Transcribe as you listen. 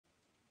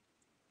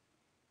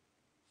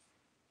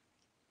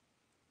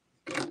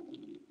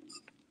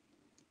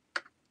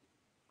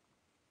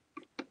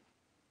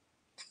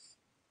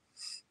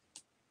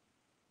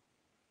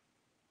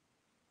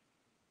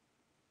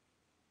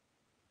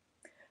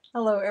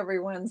Hello,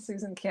 everyone.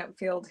 Susan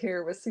Campfield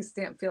here with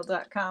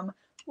SueStampfield.com.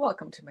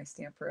 Welcome to my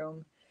stamp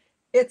room.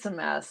 It's a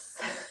mess.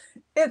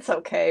 It's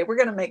okay. We're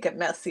going to make it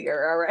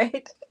messier, all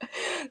right?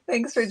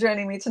 Thanks for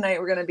joining me tonight.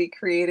 We're going to be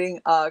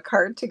creating a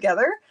card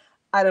together.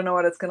 I don't know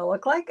what it's going to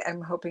look like.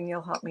 I'm hoping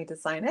you'll help me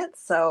design it.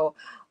 So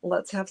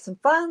let's have some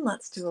fun.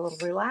 Let's do a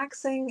little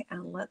relaxing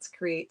and let's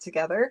create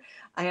together.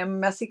 I am a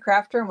messy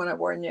crafter. I'm going to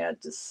warn you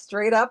just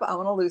straight up, I'm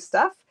going to lose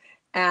stuff.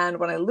 And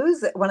when I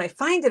lose it, when I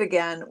find it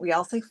again, we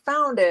also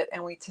found it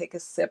and we take a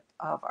sip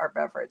of our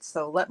beverage.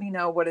 So let me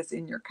know what is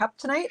in your cup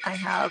tonight. I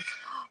have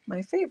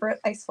my favorite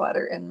ice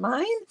water in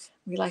mine.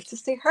 We like to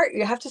stay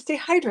you have to stay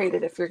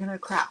hydrated if you're going to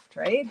craft,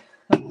 right?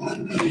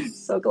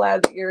 So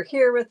glad that you're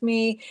here with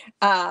me.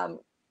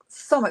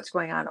 So much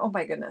going on. Oh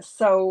my goodness.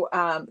 So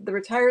the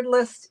retired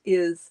list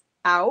is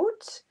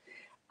out.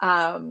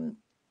 Um,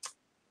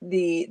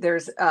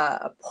 there's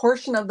a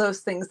portion of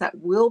those things that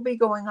will be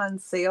going on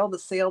sale. The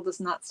sale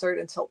does not start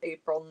until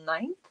April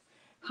 9th.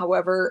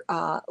 However,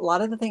 a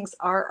lot of the things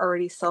are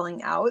already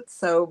selling out.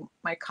 So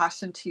my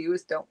caution to you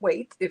is don't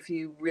wait if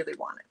you really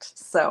want it.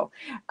 So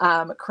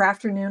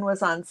Crafternoon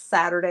was on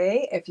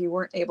Saturday. If you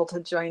weren't able to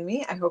join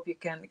me, I hope you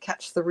can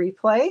catch the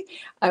replay.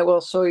 I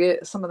will show you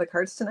some of the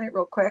cards tonight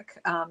real quick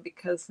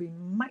because we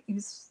might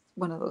use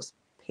one of those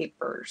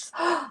papers.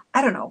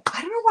 I don't know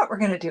what we're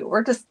gonna do.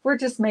 We're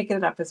just making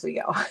it up as we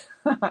go.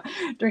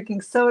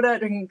 Drinking soda,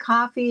 drinking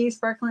coffee,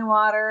 sparkling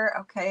water.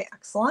 Okay,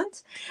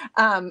 excellent.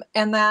 And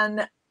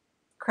then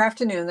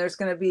Crafternoon, there's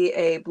going to be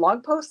a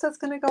blog post that's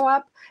going to go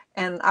up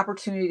and an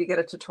opportunity to get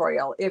a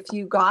tutorial. If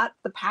you got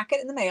the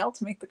packet in the mail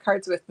to make the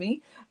cards with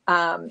me,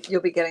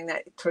 you'll be getting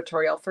that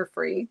tutorial for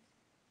free.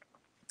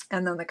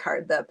 And then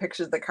the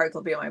pictures of the cards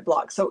will be on my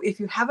blog. So if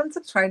you haven't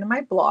subscribed to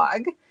my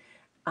blog,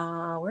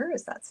 where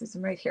is that,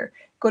 Susan? Right here.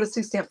 Go to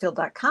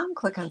SueStampfield.com,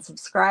 click on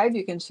subscribe.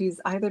 You can choose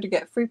either to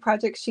get free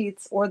project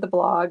sheets or the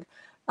blog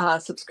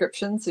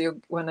subscription. So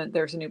when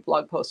there's a new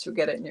blog post, you'll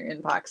get it in your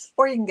inbox,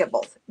 or you can get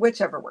both,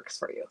 whichever works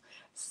for you.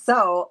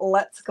 So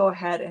let's go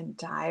ahead and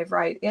dive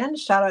right in.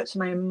 Shout out to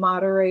my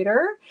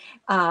moderator,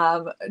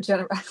 Mary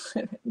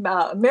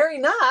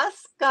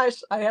Noss.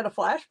 Gosh, I had a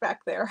flashback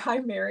there. Hi,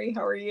 Mary.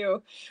 How are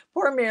you?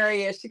 Poor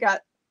Mary, she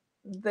got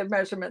the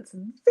measurements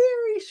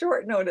very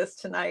short notice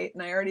tonight,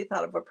 and I already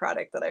thought of a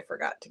product that I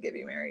forgot to give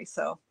you, Mary.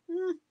 So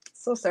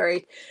so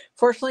sorry.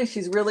 Fortunately,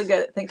 she's really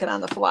good at thinking on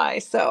the fly.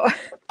 So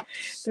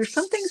there's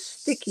something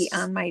sticky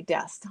on my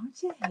desk.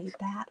 Don't you hate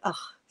that? Oh,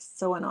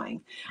 so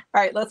annoying.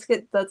 All right, let's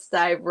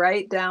dive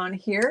right down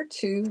here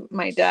to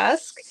my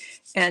desk.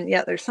 And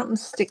yeah, there's something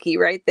sticky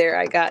right there.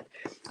 I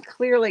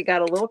clearly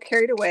got a little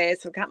carried away.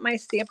 So I've got my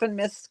Stampin'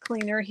 Mist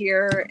cleaner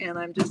here, and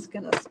I'm just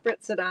gonna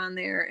spritz it on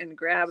there and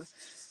grab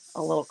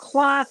a little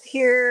cloth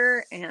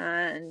here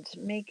and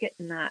make it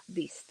not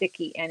be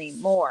sticky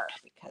anymore,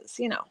 because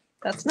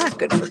that's not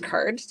good for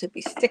cards to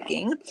be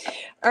sticking.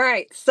 All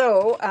right,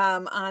 so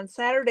on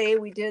Saturday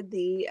we did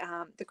the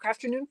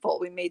Crafternoon Full.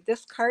 We made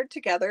this card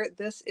together.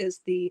 This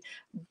is the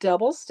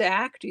double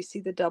stack. Do you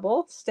see the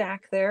double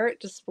stack there?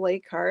 Display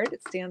card.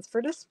 It stands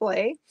for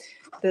display.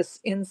 This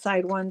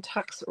inside one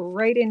tucks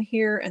right in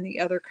here and the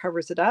other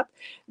covers it up.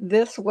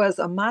 This was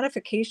a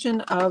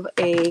modification of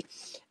a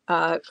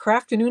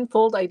Crafternoon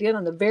fold I did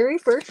on the very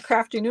first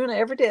Crafternoon I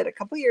ever did a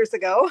couple years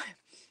ago.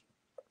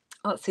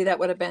 Let's see, that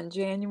would have been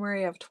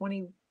January of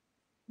 20.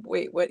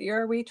 Wait, what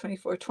year are we?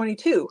 24,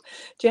 22,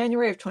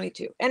 January of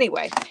 22.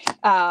 Anyway,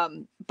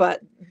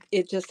 but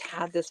it just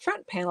had this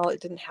front panel.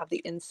 It didn't have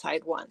the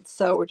inside one.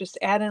 So we're just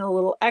adding a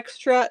little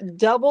extra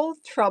double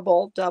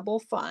trouble, double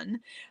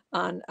fun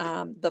on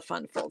the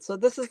fun fold. So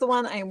this is the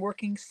one I am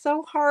working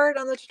so hard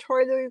on the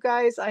tutorial, you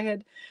guys. I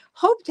had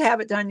hoped to have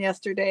it done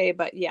yesterday,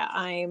 but yeah,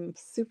 I'm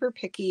super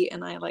picky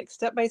and I like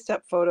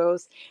step-by-step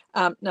photos.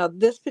 Now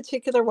this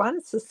particular one,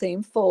 it's the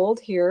same fold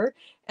here.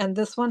 And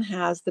this one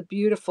has the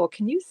beautiful,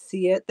 can you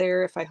see it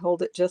there if I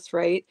hold it just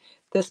right?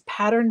 This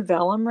patterned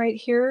vellum right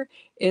here.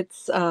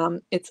 It's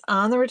on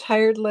the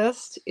retired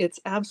list. It's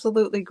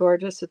absolutely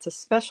gorgeous. It's a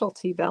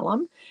specialty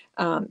vellum.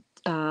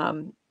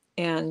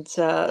 And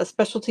a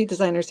specialty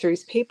designer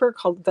series paper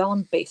called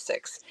Vellum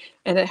Basics.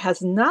 And it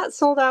has not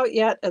sold out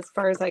yet as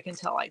far as I can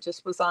tell. I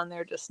just was on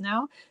there just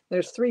now.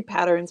 There's 3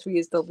 patterns. We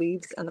use the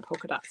leaves and the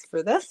polka dots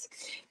for this.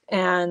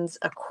 And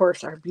of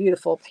course, our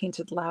beautiful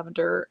painted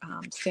lavender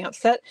stamp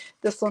set.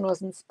 This one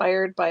was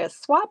inspired by a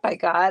swap I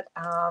got.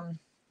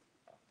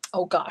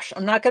 Oh gosh,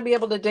 I'm not going to be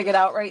able to dig it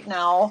out right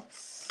now.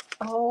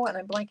 Oh, and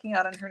I'm blanking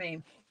out on her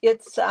name.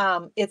 It's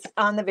on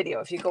the video.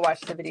 If you go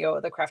watch the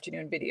video, the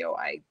Crafternoon video,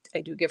 I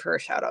do give her a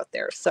shout out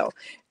there. So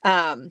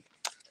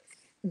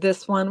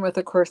this one with,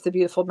 of course, the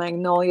beautiful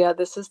magnolia.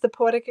 This is the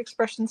Poetic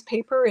Expressions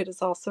paper. It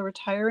is also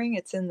retiring.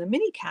 It's in the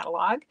mini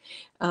catalog.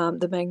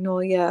 The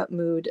Magnolia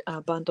Mood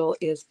bundle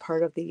is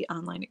part of the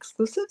online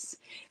exclusives.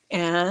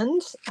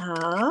 And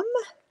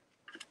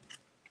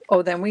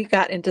oh, then we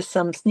got into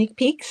some sneak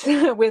peeks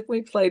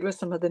we played with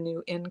some of the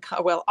new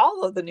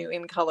all of the new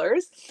in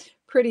colors.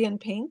 Pretty in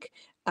Pink,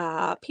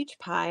 Peach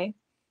Pie.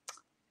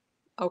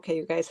 Okay,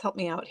 you guys help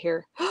me out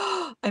here.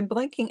 I'm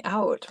blanking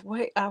out.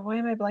 Why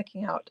am I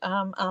blanking out?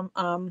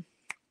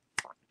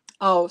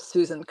 Oh,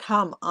 Susan,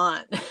 come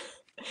on.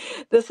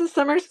 This is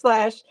Summer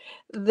Splash.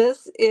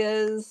 This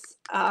is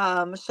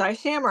Shy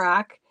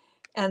Shamrock,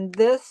 and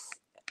this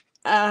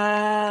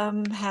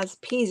has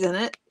peas in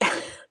it.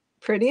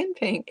 Pretty in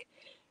Pink,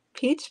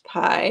 Peach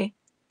Pie.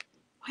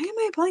 Why am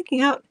I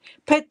blanking out?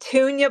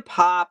 Petunia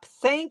Pop.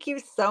 Thank you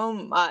so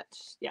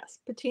much. Yes,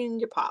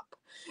 Petunia Pop.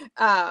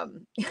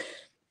 Um,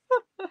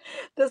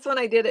 this one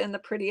I did in the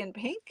Pretty in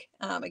Pink.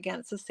 Again,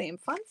 it's the same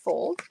fun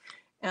fold.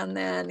 And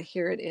then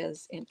here it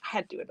is. I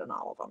had to do it in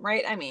all of them,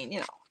 right? I mean,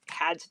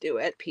 had to do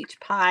it. Peach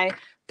Pie,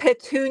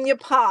 Petunia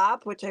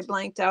Pop, which I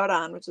blanked out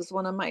on, which is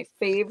one of my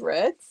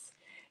favorites.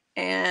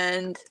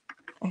 And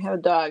I have a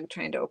dog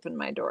trying to open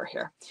my door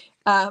here.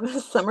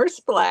 Summer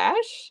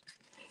Splash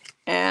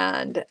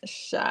and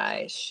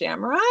Shy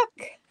Shamrock.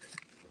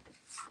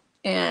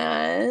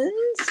 And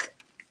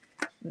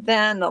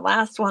then the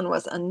last one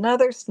was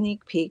another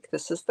sneak peek.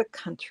 This is the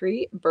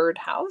Country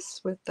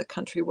Birdhouse with the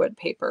Country Wood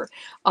paper.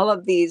 All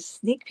of these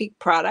sneak peek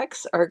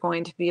products are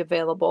going to be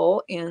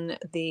available in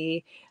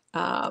the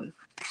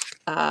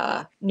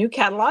new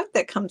catalog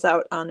that comes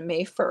out on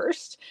May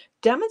 1st.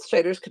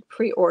 Demonstrators could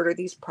pre-order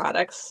these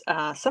products,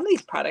 some of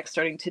these products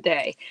starting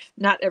today.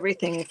 Not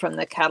everything from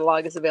the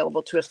catalog is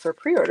available to us for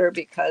pre-order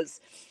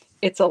because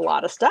it's a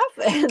lot of stuff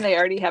and they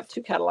already have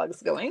 2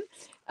 catalogs going.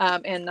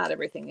 And not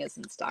everything is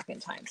in stock in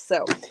time.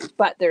 So,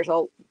 but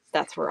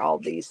that's where all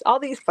these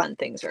fun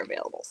things are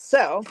available.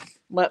 So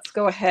let's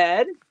go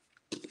ahead.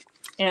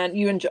 And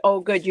you enjoy, oh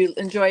good, you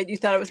enjoyed, you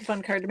thought it was a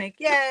fun card to make.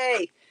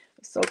 Yay!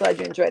 I'm so glad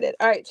you enjoyed it.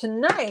 All right,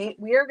 tonight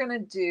we are gonna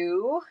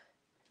do,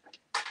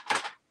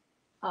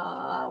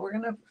 we're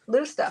gonna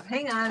lose stuff.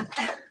 Hang on.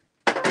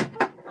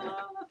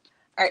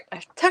 All right,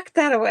 I tucked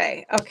that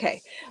away.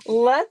 Okay,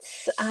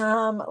 let's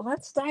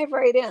dive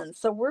right in.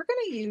 So we're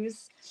gonna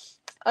use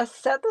a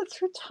set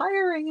that's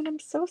retiring, and I'm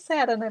so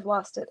sad, and I've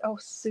lost it. Oh,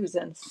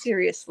 Susan,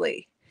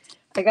 seriously.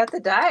 I got the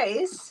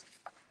dice.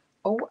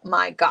 Oh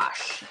my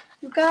gosh.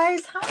 You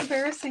guys, how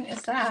embarrassing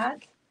is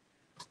that?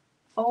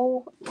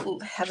 Oh,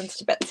 heavens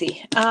to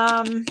Betsy.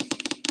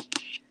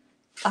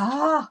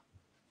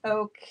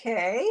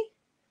 Okay.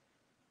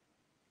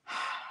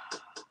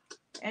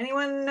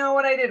 Anyone know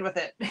what I did with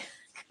it?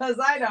 Because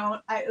I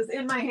don't. It was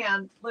in my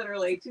hand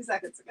literally 2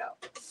 seconds ago.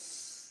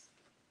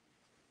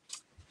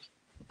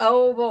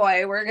 Oh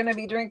boy, we're going to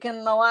be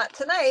drinking a lot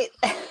tonight.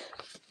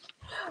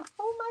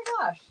 Oh my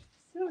gosh.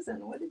 Susan,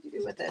 what did you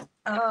do with it?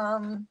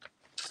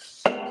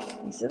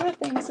 These are the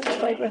things I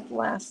played with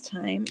last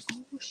time.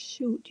 Oh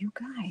shoot, you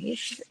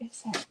guys, where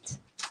is it?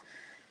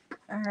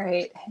 All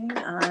right, hang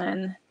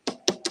on.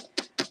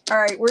 All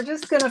right, we're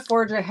just going to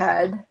forge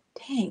ahead.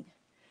 Dang.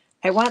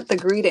 I want the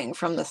greeting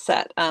from the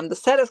set. The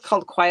set is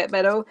called Quiet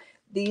Meadow.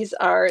 These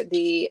are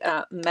the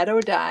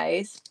Meadow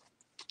dies.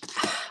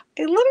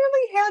 I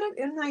literally had it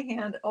in my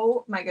hand.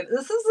 Oh my goodness.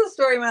 This is the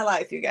story of my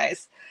life, you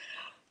guys.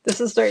 This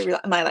is the story of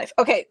my life.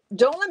 Okay,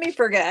 don't let me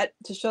forget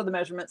to show the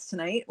measurements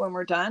tonight when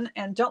we're done.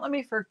 And don't let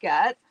me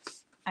forget,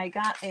 I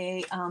got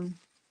a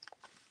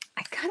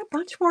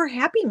bunch more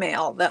Happy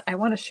Mail that I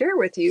want to share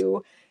with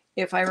you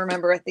if I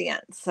remember at the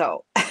end.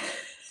 So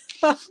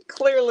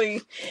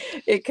clearly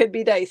it could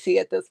be dicey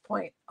at this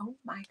point. Oh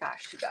my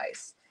gosh, you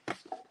guys.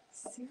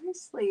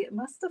 Seriously, it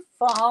must have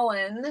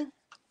fallen,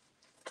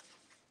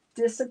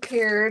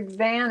 disappeared,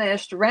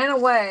 vanished, ran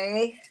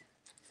away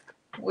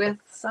with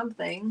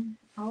something.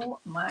 Oh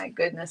my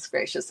goodness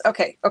gracious.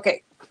 Okay.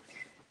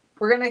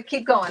 We're going to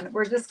keep going.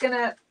 We're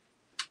going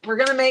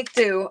to make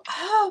do.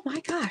 Oh my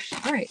gosh.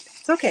 All right.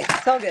 It's okay.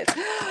 It's all good.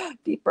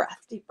 Deep breath.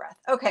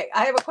 Okay.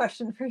 I have a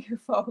question for you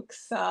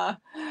folks.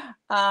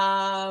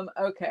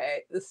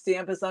 Okay. The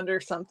stamp is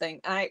under something.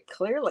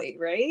 Clearly,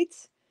 right?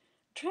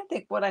 I'm trying to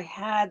think what I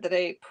had that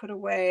I put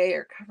away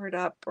or covered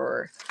up,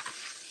 or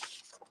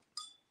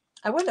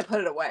I wouldn't have put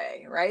it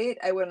away, right?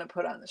 I wouldn't have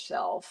put it on the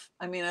shelf.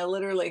 I mean, I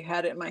literally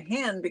had it in my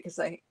hand because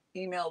I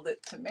emailed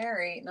it to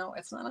Mary. No,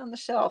 it's not on the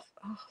shelf.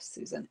 Oh,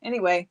 Susan.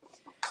 Anyway,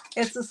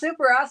 it's a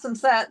super awesome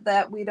set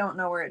that we don't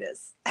know where it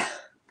is.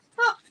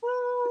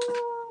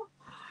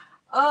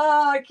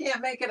 Oh, I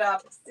can't make it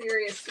up.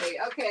 Seriously.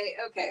 Okay.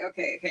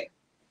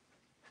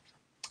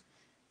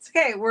 It's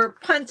okay. We're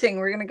punting.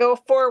 We're going to go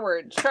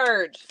forward.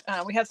 Charge.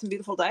 We have some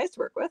beautiful dies to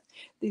work with.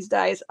 These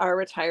dies are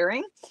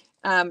retiring.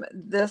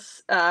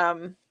 This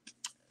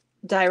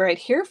die right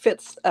here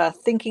fits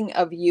Thinking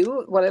of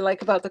You. What I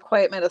like about the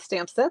Quiet Meadow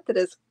stamp set that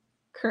is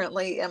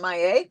currently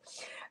MIA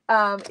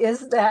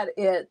is that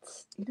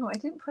it's, I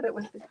didn't put it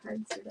with the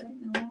cards, did I?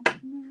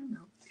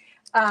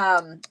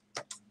 No.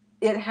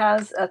 It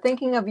has a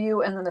Thinking of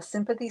You and then a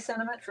sympathy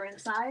sentiment for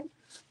inside.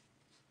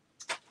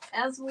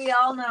 As we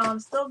all know, I'm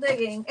still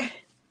digging.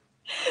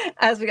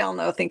 As we all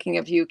know, Thinking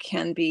of You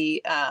can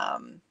be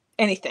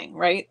anything,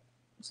 right?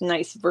 It's a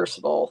nice,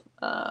 versatile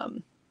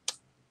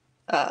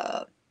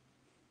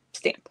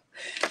stamp.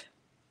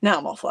 Now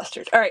I'm all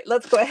flustered. All right,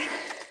 let's go ahead.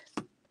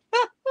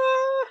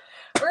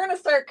 We're going to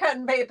start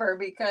cutting paper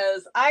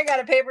because I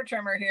got a paper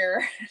trimmer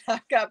here.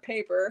 I've got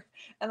paper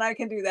and I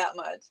can do that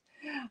much.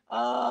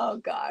 Oh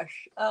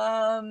gosh.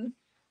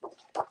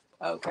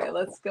 Okay,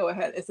 let's go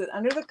ahead. Is it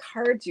under the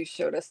cards you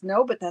showed us?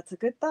 No, but that's a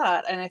good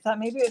thought. And I thought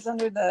maybe it was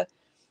under the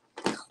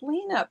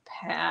cleanup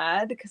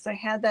pad because I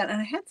had that, and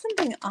I had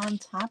something on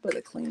top of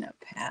the cleanup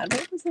pad.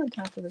 What was on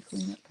top of the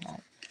cleanup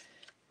pad?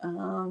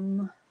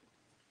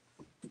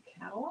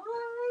 Catalog?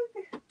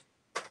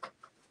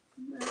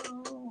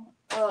 No.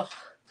 Ugh.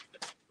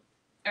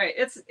 All right,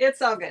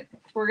 it's all good.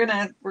 We're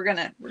gonna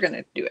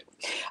do it.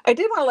 I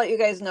did want to let you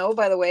guys know,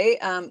 by the way,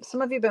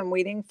 some of you have been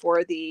waiting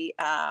for the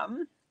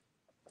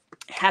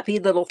Happy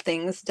Little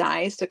Things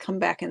dies to come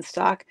back in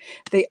stock.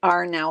 They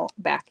are now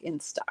back in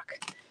stock.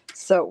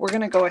 So we're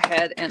gonna go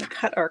ahead and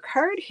cut our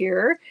card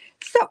here.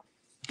 So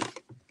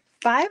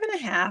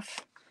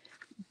 5.5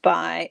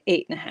 by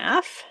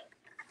 8.5,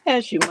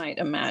 as you might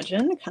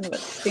imagine, kind of a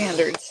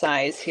standard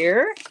size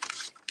here.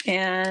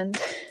 And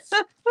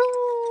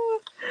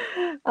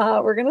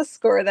we're going to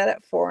score that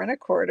at 4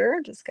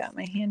 1/4. Just got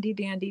my handy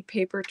dandy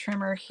paper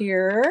trimmer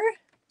here.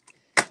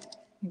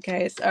 You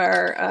guys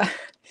are,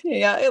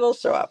 yeah, it'll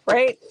show up,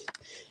 right?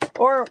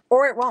 Or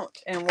it won't,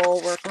 and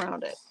we'll work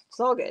around it. It's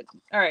all good.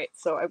 All right,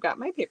 so I've got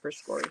my paper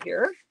score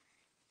here.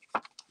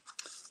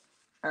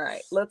 All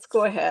right, let's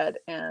go ahead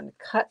and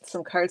cut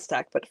some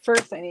cardstock. But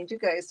first, I need you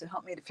guys to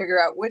help me to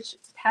figure out which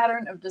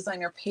pattern of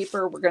designer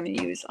paper we're going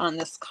to use on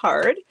this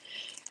card,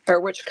 or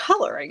which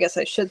color, I guess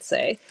I should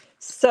say.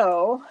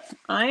 So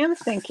I am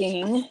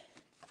thinking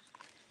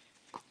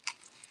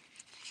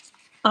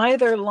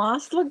either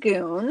Lost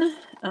Lagoon.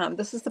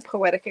 This is the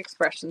Poetic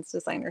Expressions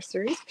Designer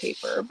Series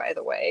paper, by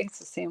the way. It's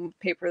the same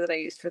paper that I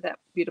used for that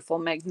beautiful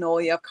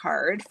Magnolia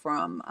card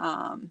from,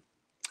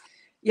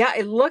 yeah,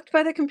 it looked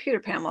by the computer,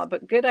 Pamela,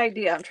 but good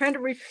idea. I'm trying to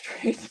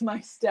retrace my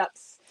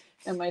steps,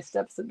 and my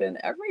steps have been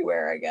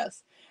everywhere, I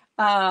guess.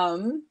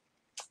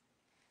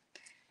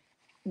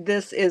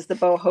 This is the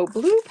boho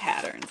blue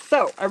pattern.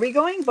 So are we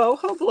going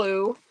boho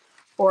blue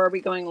or are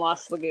we going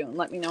Lost Lagoon?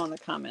 Let me know in the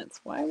comments.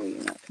 Why will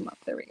you not come up?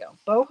 There we go.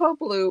 Boho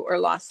blue or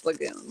Lost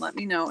Lagoon. Let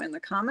me know in the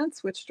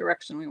comments which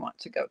direction we want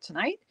to go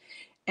tonight.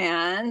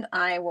 And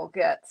I will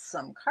get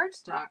some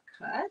cardstock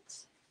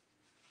cut.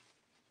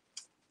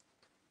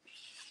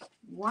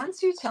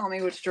 Once you tell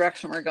me which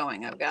direction we're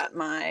going, I've got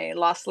my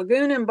Lost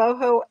Lagoon and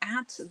boho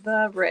at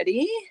the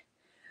ready.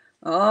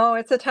 Oh,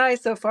 it's a tie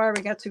so far.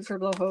 We got 2 for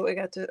boho. We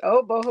got 2.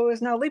 Oh, boho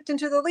has now leaped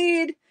into the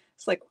lead.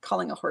 It's like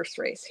calling a horse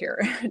race here.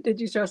 Did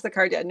you show us the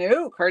card yet?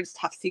 No, card's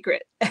top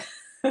secret.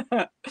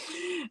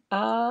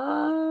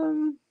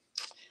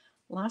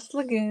 Lost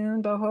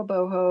Lagoon, boho,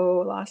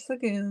 boho, Lost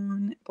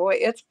Lagoon. Boy,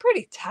 it's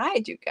pretty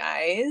tied, you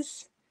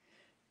guys.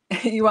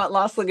 You want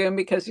Lost Lagoon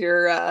because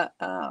your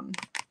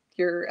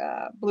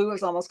blue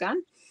is almost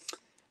gone.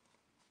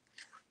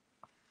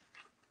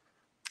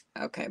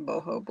 Okay,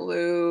 boho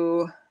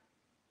blue.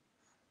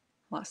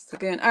 Lost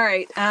Lagoon. All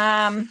right.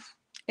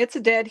 It's a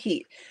dead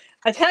heat.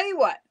 I tell you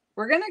what,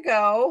 we're gonna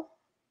go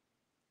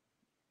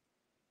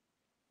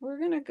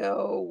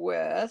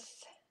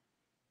with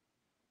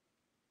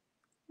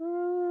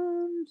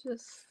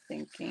just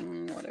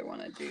thinking what I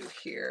want to do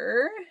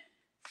here.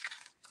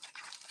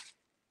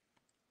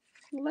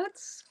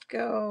 Let's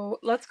go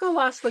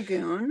Lost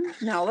Lagoon.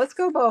 No, let's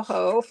go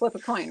boho. Flip a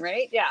coin,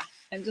 right? Yeah.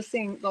 I'm just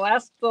seeing the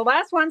last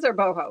ones are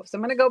boho. So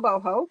I'm gonna go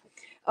boho.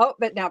 Oh,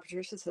 but now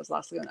Patricia says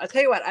Lost Lagoon. I'll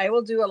tell you what, I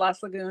will do a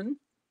Lost Lagoon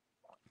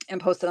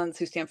and post it on the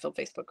Sue Stanfield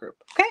Facebook group.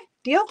 Okay,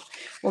 deal?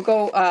 We'll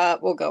go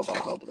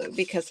boho blue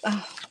because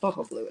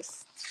boho blue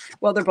is,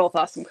 well, they're both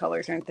awesome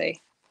colors, aren't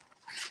they?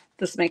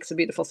 This makes a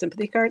beautiful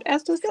sympathy card,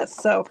 as does this.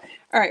 So,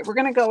 all right, we're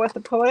going to go with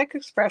the Poetic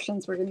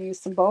Expressions. We're going to use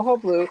some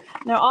boho blue.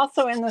 Now,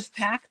 also in this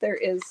pack, there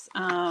is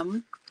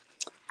some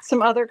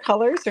other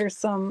colors. There's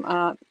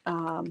some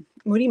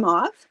Moody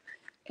Mauve,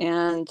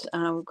 and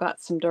we've got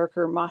some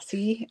darker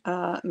mossy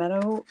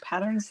meadow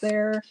patterns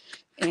there.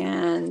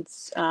 And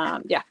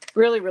yeah,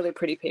 really, really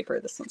pretty paper.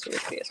 This one's really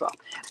pretty as well.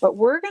 But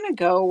we're going to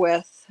go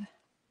with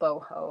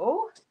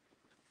boho.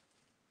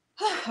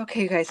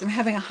 Okay, you guys, I'm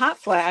having a hot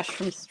flash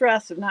from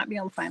stress of not being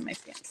able to find my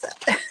stamp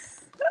set.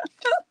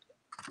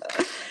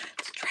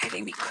 It's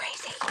driving me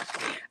crazy.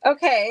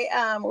 Okay,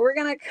 we're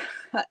going to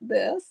cut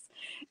this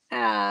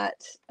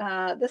at,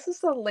 this is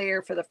the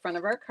layer for the front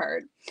of our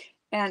card,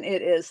 and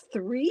it is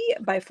 3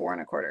 by 4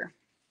 1/4.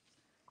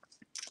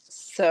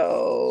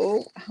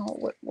 So,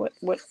 what?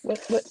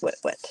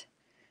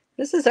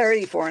 This is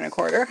already 4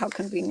 1/4. How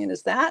convenient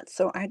is that?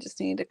 So I just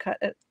need to cut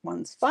at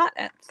one spot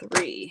at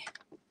 3.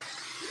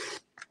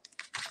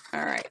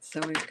 All right, so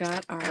we've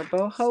got our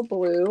boho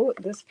blue.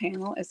 This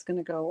panel is going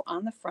to go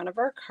on the front of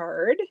our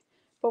card,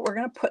 but we're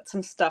going to put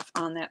some stuff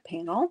on that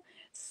panel.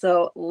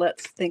 So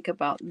let's think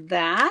about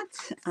that.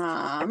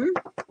 I'm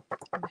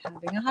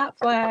having a hot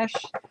flash.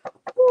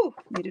 Ooh,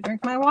 need to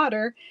drink my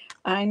water.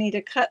 I need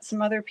to cut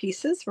some other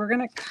pieces. We're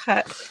going to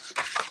cut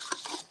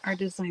our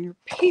designer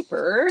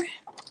paper,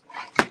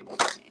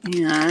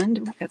 and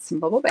we've got some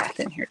bubble bath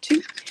in here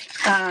too.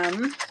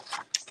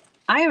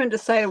 I haven't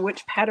decided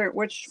which pattern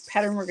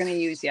we're going to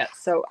use yet.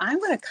 So I'm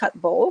going to cut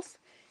both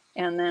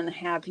and then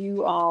have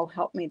you all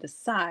help me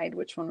decide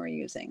which one we're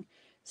using.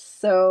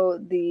 So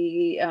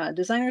the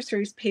designer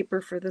series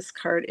paper for this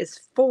card is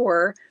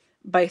 4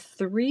 by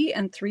 3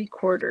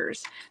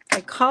 3/4.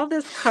 I call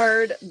this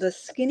card the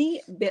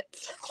Skinny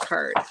Bits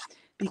card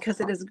because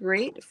it is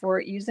great for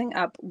using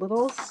up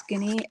little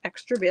skinny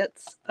extra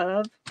bits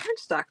of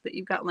cardstock that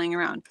you've got laying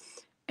around.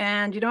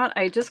 And you know what?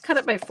 I just cut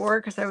it by 4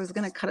 because I was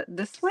going to cut it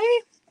this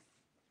way.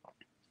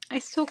 I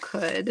still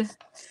could.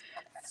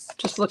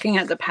 Just looking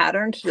at the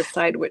pattern to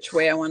decide which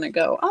way I want to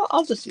go.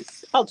 I'll do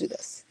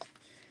this.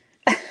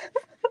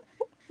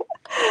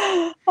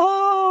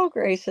 Oh,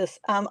 gracious.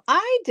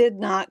 I did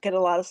not get a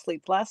lot of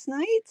sleep last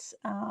night.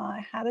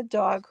 I had a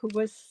dog who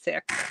was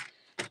sick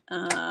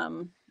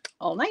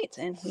all night,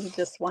 and he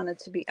just wanted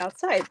to be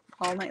outside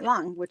all night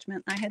long, which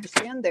meant I had to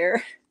stand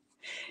there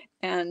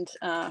and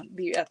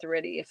be at the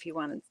ready if he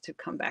wanted to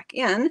come back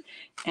in.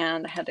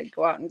 And I had to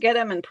go out and get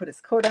him and put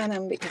his coat on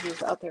him because he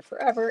was out there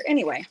forever.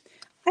 Anyway,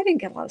 I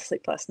didn't get a lot of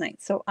sleep last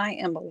night, so I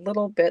am a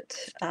little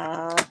bit,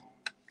 a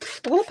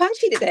little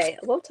punchy today,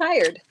 a little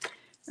tired.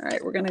 All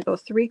right, we're going to go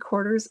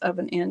 3/4 of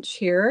an inch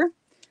here.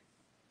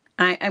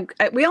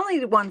 We only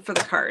need one for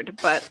the card,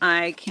 but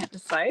I can't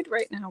decide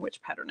right now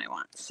which pattern I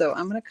want. So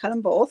I'm going to cut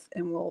them both,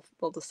 and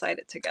we'll decide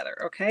it together,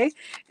 okay?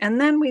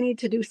 And then we need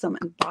to do some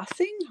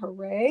embossing.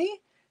 Hooray!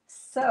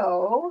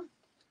 So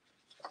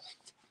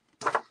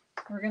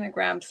we're going to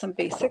grab some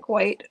basic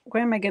white.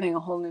 Why am I getting a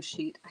whole new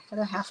sheet? I had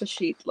a half a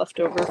sheet left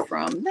over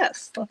from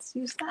this. Let's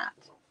use that.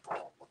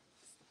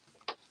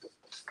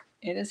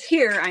 It is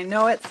here. I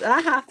know it's,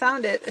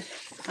 found it.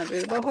 It's under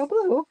the boho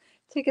blue.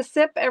 Take a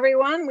sip,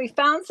 everyone. We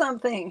found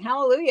something.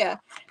 Hallelujah.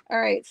 All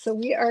right, so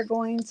we are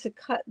going to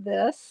cut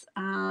this.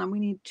 We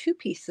need 2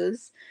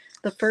 pieces.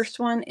 The first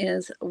one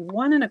is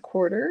 1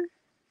 1/4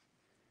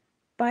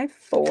 by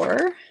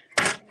 4.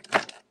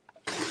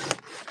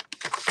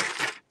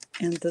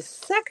 And the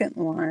second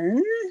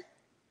one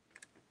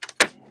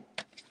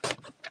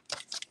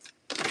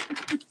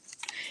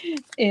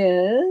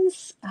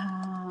is a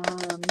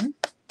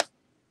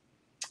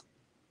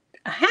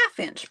 1/2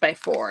 inch by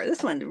 4.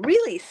 This one's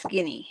really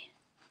skinny.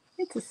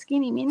 It's a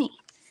skinny mini.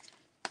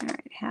 All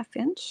right, 1/2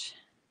 inch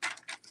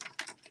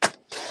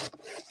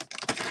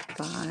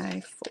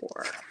by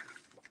 4.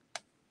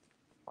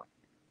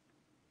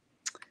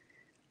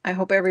 I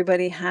hope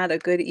everybody had a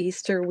good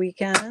Easter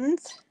weekend.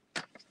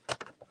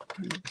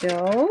 There we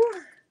go.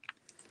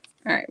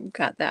 All right, we've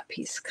got that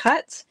piece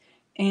cut.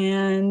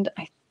 And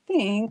I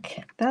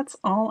think that's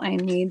all I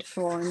need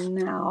for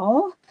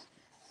now.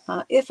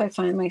 If I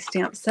find my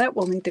stamp set,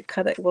 we'll need to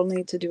cut it. We'll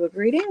need to do a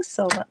greeting.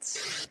 So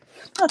let's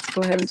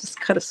go ahead and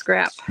just cut a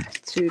scrap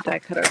to die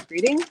cut our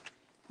greeting.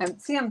 And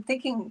see, I'm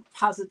thinking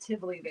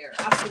positively there,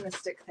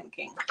 optimistic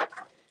thinking.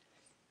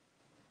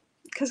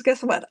 Because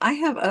guess what? I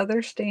have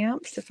other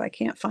stamps if I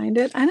can't find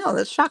it. I know,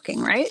 that's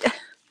shocking, right?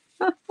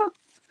 All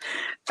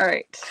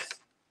right.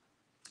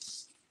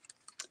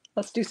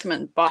 Let's do some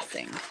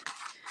embossing.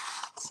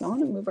 So I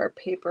want to move our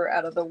paper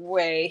out of the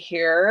way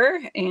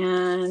here,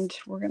 and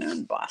we're going to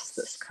emboss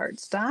this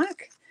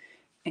cardstock.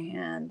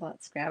 And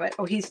let's grab it.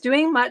 Oh, he's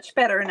doing much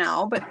better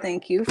now, but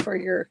thank you for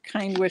your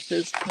kind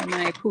wishes for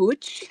my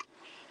pooch.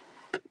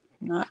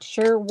 Not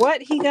sure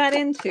what he got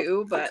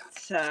into, but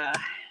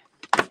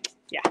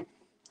yeah,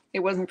 it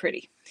wasn't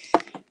pretty.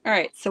 All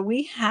right, so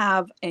we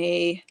have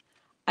I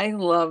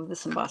love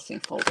this embossing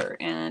folder,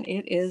 and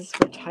it is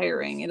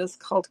retiring. It is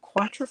called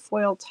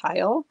Quatrefoil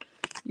Tile.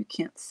 You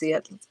can't see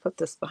it. Let's put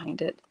this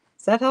behind it.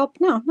 Does that help?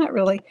 No, not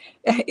really.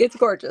 It's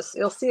gorgeous.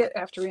 You'll see it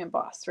after we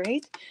emboss,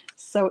 right?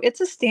 So it's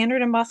a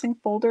standard embossing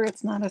folder.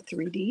 It's not a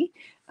 3D,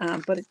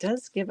 but it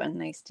does give a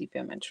nice deep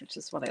image, which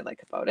is what I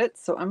like about it.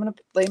 So I'm going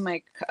to lay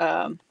my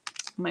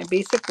my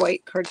basic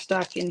white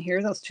cardstock in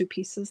here, those 2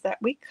 pieces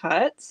that we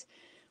cut.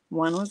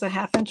 One was a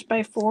 1/2 inch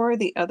by 4.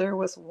 The other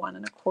was 1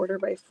 1/4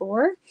 by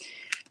 4.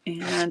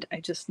 And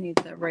I just need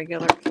the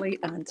regular plate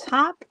on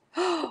top.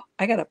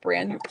 I got a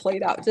brand new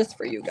plate out just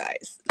for you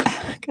guys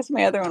because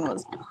my other one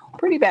was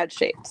pretty bad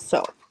shape.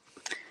 So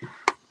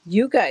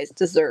you guys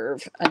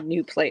deserve a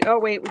new plate. Oh,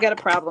 wait, we got a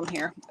problem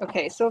here.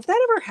 Okay, so if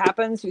that ever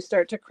happens, you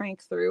start to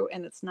crank through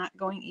and it's not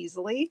going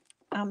easily,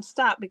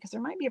 stop, because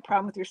there might be a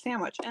problem with your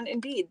sandwich. And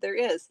indeed, there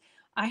is.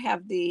 I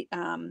have the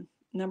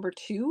number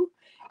 2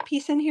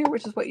 piece in here,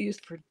 which is what you use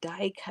for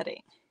die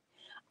cutting.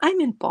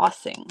 I'm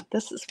embossing.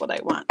 This is what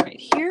I want right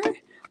here.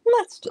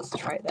 Let's just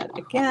try that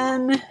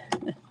again.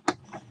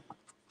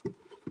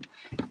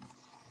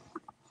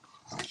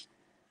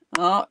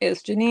 Oh,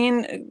 is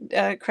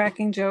Janine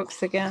cracking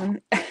jokes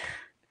again?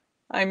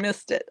 I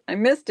missed it. I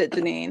missed it,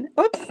 Janine.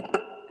 Oops.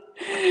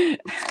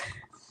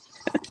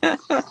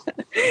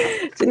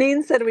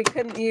 Janine said we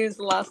couldn't use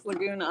Lost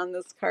Lagoon on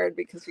this card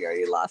because we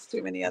already lost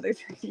too many other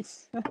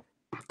things.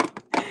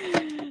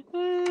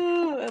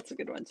 Oh, that's a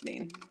good one,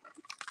 Janine.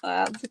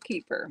 That's a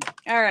keeper.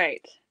 All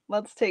right,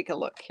 let's take a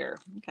look here.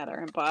 We got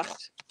our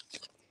embossed.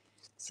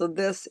 So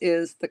this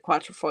is the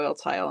Quatrefoil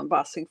Tile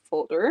embossing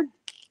folder,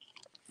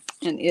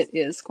 and it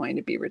is going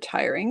to be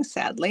retiring,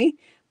 sadly,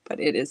 but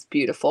it is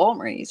beautiful.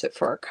 We're going to use it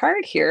for our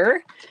card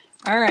here.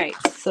 All right,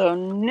 so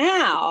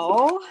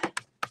now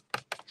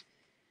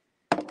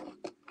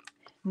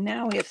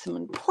Now we have some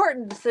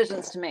important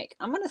decisions to make.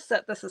 I'm going to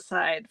set this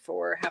aside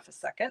for half a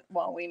second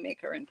while we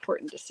make our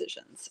important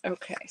decisions.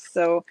 Okay,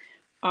 so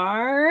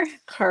our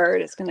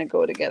card is going to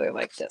go together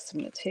like this. I'm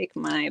going to take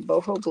my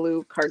boho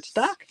blue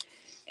cardstock,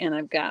 and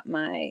I've got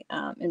my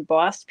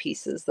embossed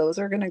pieces. Those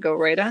are going to go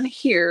right on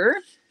here.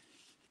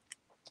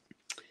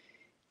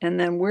 And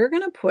then we're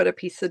going to put a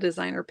piece of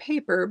designer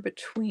paper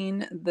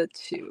between the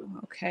two,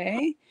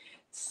 okay?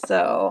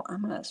 So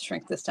I'm going to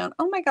shrink this down.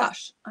 Oh my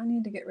gosh, I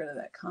need to get rid of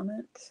that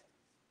comment.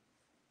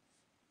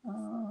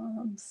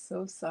 I'm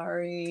so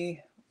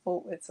sorry.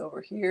 Oh, it's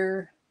over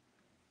here.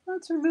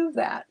 Let's remove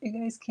that. You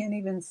guys can't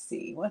even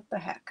see. What the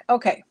heck?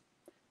 Okay.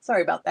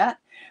 Sorry about that.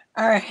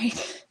 All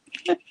right.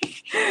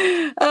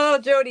 Oh,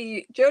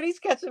 Jody's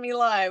catching me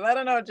live. I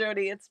don't know,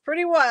 Jody. It's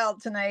pretty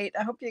wild tonight.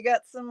 I hope you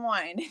got some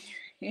wine in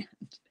your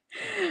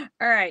hand.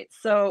 All right.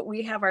 So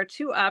we have our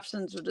two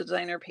options of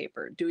designer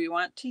paper. Do we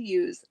want to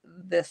use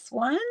this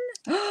one?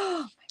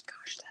 Oh my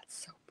gosh,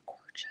 that's so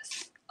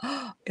gorgeous.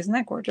 Oh, isn't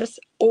that gorgeous?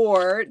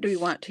 Or do we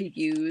want to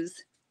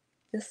use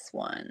this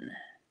one?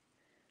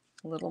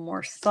 A little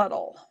more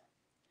subtle.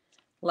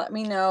 Let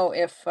me know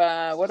if,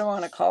 what do I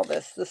want to call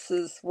this? This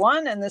is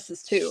 1 and this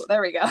is 2.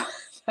 There we go.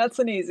 That's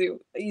an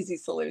easy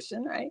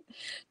solution, right?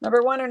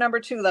 Number 1 or number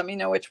 2, let me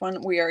know which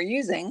one we are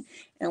using.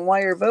 And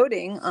while you're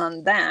voting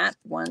on that,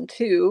 1,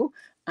 2,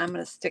 I'm going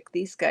to stick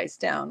these guys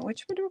down,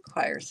 which would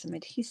require some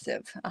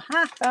adhesive.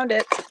 Aha, found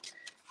it.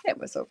 It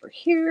was over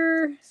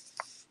here.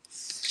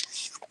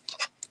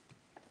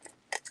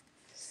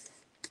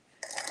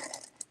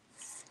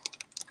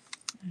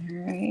 All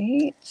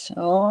right,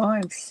 so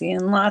I'm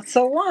seeing lots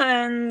of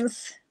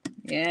 1s.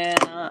 Yeah,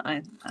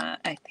 I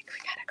think we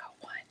gotta go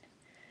 1.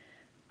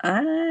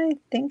 I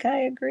think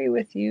I agree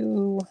with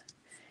you.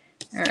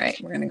 All right,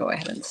 we're gonna go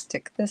ahead and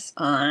stick this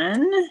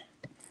on.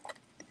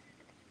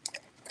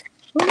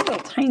 A little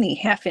tiny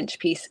 1/2-inch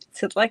piece.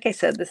 So like I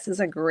said, this is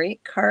a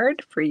great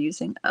card for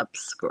using up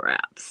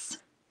scraps.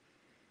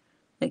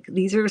 Like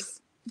these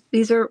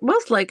are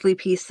most likely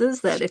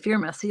pieces that if you're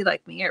messy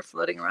like me are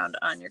floating around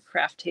on your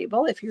craft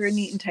table. If you're a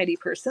neat and tidy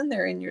person,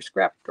 they're in your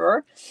scrap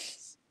drawer.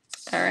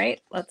 All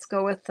right, let's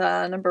go with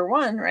number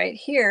 1 right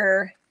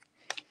here.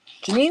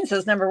 Janine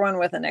says number 1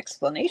 with an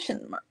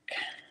exclamation mark.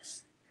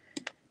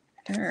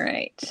 All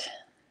right,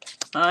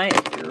 I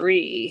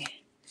agree.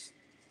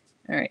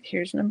 All right,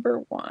 here's number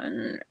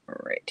 1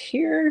 right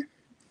here.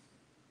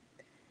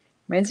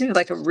 Reminds me of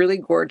like a really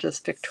gorgeous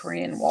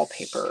Victorian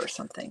wallpaper or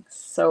something.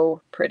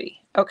 So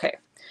pretty. Okay.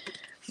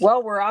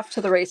 Well, we're off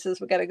to the races.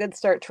 We got a good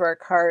start to our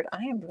card.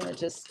 I am going to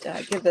just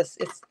give this,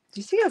 do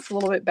you see it's a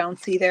little bit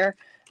bouncy there?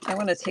 I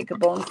want to take a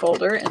bone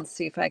folder and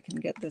see if I can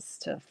get this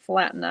to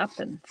flatten up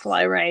and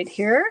fly right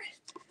here.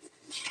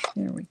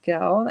 There we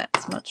go.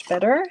 That's much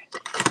better.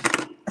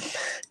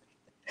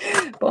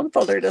 Bone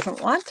folder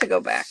doesn't want to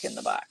go back in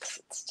the box.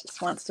 It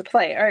just wants to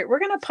play. All right, we're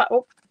going to pop.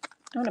 Oh,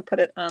 I'm going to put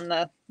it on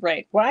the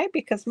right. Why?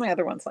 Because my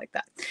other one's like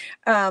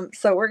that.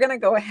 So we're going to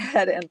go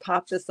ahead and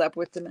pop this up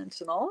with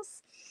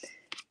dimensionals.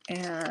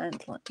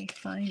 And let me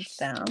find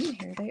them.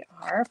 Here they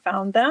are.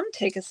 Found them.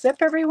 Take a sip,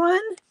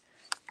 everyone.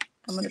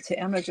 I'm going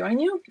to join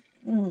you.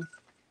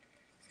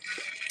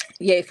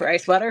 Yay for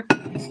ice water.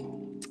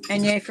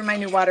 And yay for my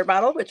new water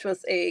bottle, which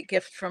was a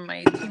gift from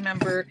my team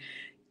member,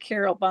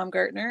 Carol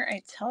Baumgartner.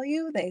 I tell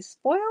you, they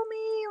spoil me,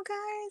 you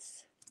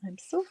guys. I'm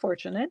so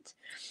fortunate.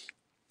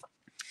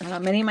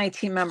 Many of my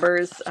team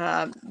members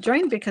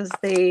joined because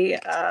they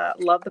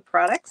love the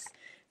products.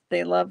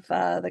 They love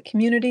the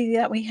community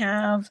that we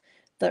have,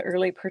 the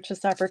early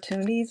purchase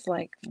opportunities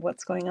like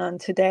what's going on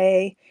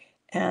today.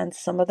 And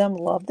some of them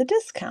love the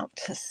discount.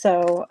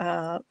 So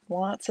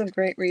lots of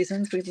great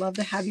reasons. We'd love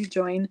to have you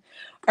join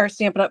our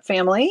Stampin' Up!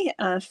 Family.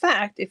 In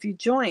fact, if you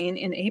join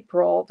in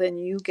April, then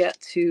you get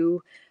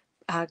to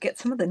get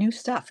some of the new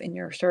stuff in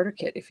your starter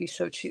kit if you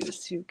so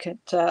choose. You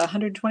get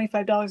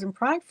 $125 in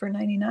product for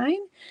 $99,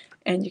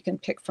 and you can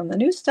pick from the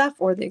new stuff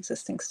or the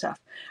existing stuff.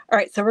 All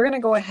right, so we're going to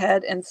go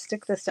ahead and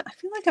stick this down. I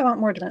feel like I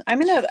want more dimension.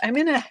 I'm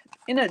in a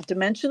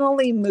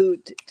dimensionally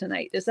mood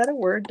tonight. Is that a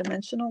word?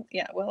 Dimensional?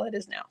 Yeah, well, it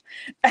is now.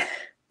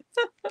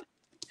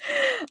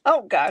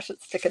 Oh gosh,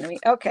 it's sticking to me.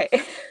 Okay.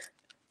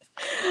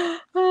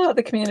 Oh,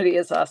 the community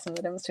is awesome.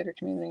 The demonstrator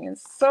community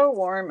is so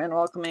warm and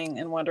welcoming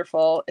and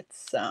wonderful.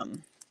 It's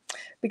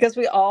because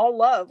we all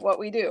love what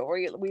we do.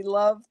 We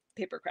love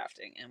paper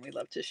crafting and we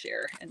love to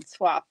share and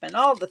swap and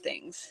all the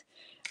things.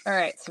 All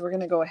right, so we're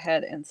going to go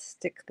ahead and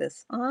stick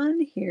this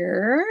on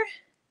here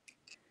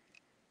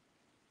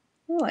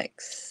like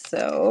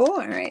so.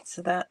 All right,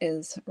 so that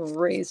is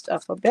raised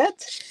up a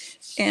bit.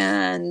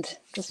 And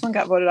this one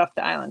got voted off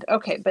the island.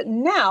 Okay, but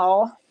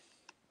now,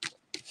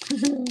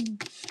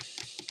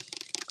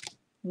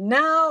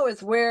 now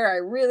is where I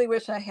really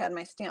wish I had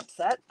my stamp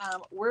set.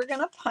 We're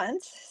going to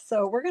punt.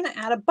 So we're going to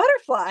add a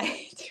butterfly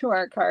to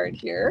our card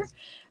here.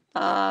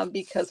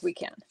 Because we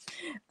can.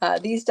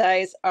 These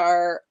dies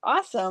are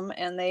awesome,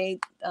 and they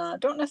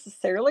don't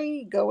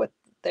necessarily go with,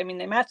 I mean,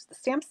 they match the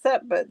stamp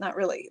set, but not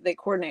really. They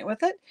coordinate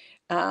with it,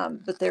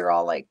 but they're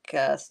all like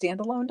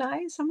standalone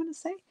dies, I'm going to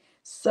say.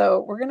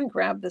 So we're going to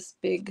grab this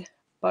big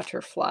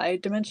butterfly.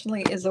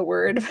 Dimensionally is a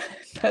word,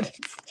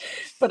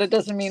 but it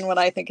doesn't mean what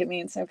I think it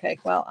means. Okay,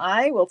 well,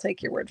 I will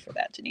take your word for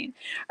that, Janine.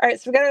 All right,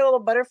 so we got our little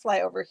butterfly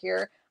over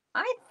here.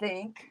 I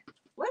think,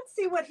 let's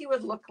see what he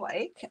would look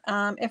like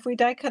if we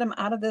die cut him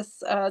out of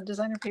this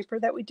designer paper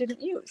that we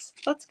didn't use.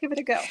 Let's give it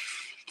a go.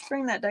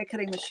 Bring that die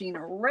cutting machine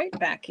right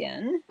back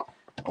in.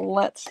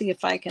 Let's see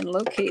if I can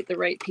locate the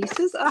right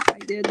pieces. Ah, I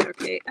did.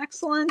 Okay,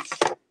 excellent.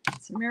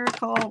 It's a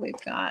miracle. We've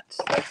got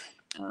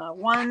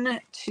 1,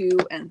 2,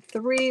 and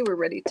 3. We're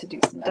ready to do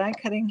some die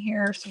cutting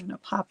here. So I'm going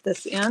to pop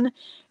this in.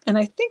 And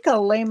I think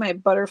I'll lay my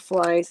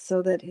butterfly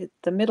so that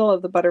the middle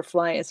of the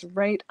butterfly is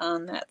right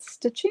on that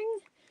stitching.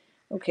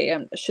 Okay,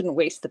 I shouldn't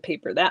waste the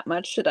paper that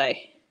much, should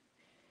I?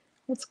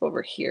 Let's go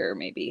over here.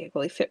 Maybe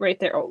will he fit right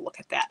there? Oh, look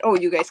at that. Oh,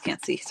 you guys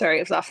can't see. Sorry,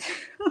 I was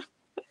off.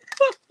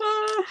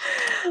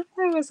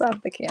 I was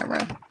off the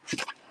camera.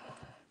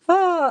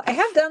 Oh, I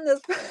have done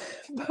this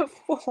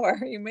before.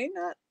 You may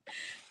not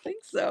think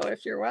so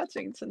if you're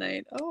watching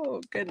tonight.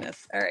 Oh,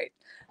 goodness. All right,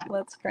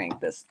 let's crank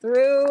this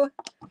through.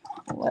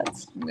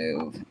 Let's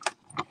move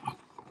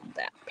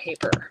that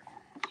paper.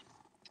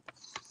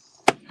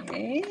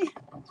 Okay.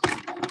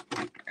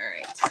 All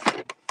right.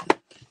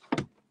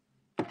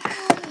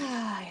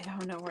 I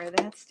don't know where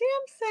that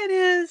stamp set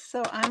is,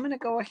 so I'm going to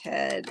go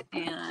ahead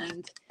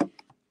and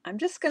I'm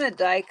just going to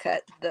die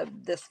cut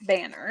this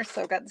banner.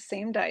 So I've got the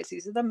same dies.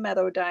 These are the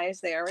Meadow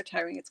dies. They are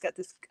retiring. It's got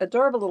this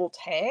adorable little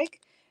tag.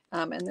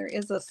 And there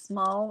is a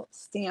small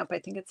stamp. I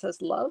think it says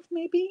love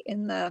maybe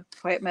in the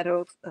Quiet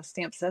Meadow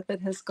stamp set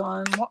that has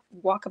gone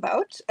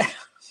walkabout.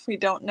 We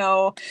don't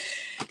know.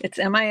 It's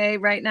MIA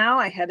right now.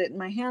 I had it in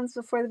my hands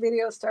before the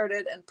video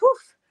started and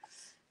poof,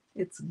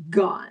 it's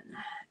gone.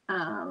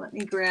 Let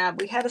me grab,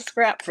 we had a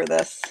scrap for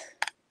this.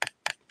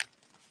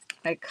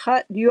 I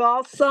cut, you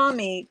all saw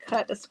me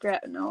cut a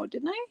scrap. No,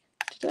 didn't I?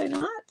 Did I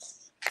not?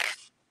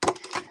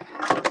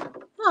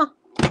 Huh.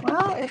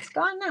 Well, it's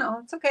gone now.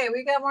 It's okay.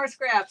 We got more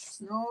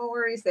scraps. No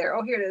worries there.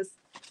 Oh, here it is.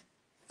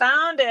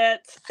 Found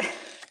it.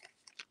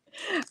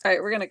 All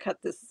right, we're going to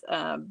cut this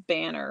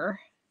banner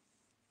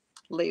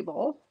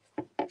label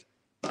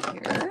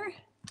here.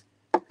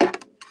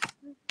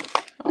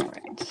 All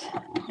right.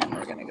 And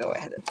we're going to go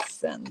ahead and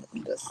send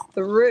this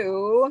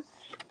through.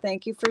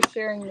 Thank you for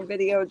sharing the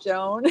video,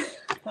 Joan.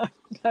 I'm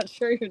not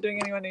sure you're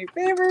doing anyone any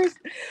favors.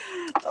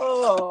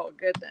 Oh,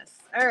 goodness.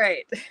 All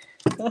right.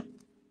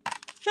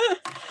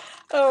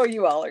 Oh,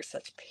 you all are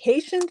such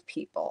patient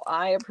people.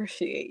 I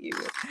appreciate you.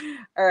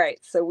 All right,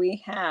 so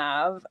we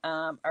have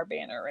our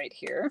banner right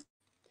here.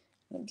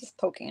 I'm just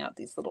poking out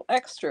these little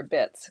extra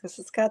bits because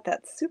it's got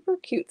that super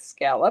cute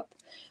scallop.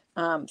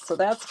 So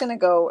that's going to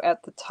go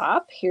at the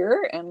top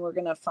here, and we're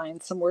going to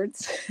find some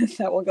words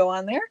that will go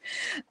on there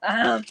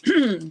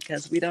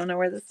because we don't know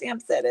where the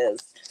stamp set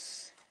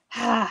is.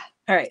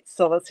 All right,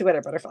 so let's see what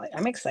our butterfly.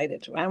 I'm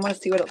excited. I want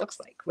to see what it looks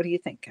like. What do you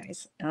think,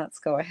 guys? Let's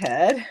go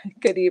ahead.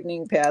 Good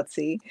evening,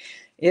 Patsy.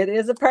 It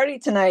is a party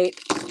tonight.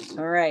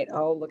 All right.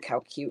 Oh, look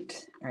how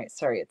cute. All right.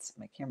 Sorry, it's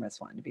my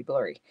camera's wanting to be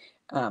blurry.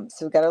 So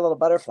we've got our little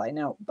butterfly.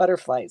 Now,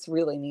 butterflies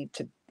really need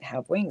to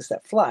have wings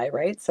that fly,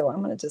 right? So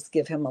I'm going to just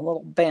give him a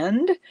little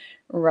bend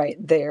right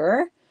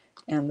there.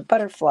 And the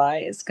butterfly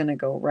is going to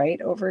go right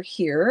over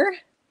here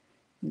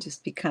and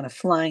just be kind of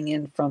flying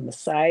in from the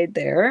side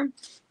there.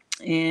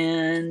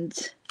 And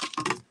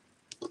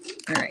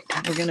all right,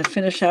 we're going to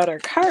finish out our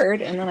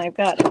card, and then I've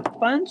got a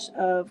bunch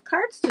of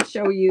cards to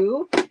show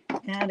you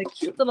and a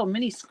cute little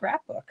mini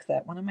scrapbook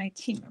that one of my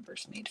team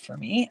members made for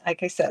me.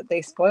 Like I said,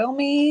 they spoil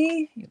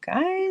me, you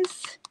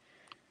guys.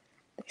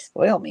 They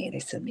spoil me. They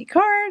send me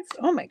cards.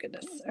 Oh my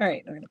goodness. All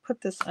right, we're going to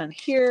put this on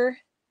here.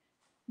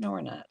 No,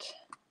 we're not.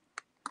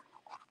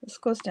 This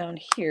goes down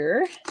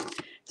here.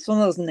 It's one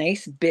of those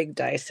nice big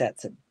die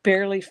sets. It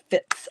barely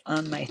fits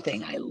on my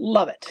thing. I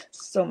love it.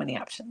 So many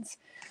options.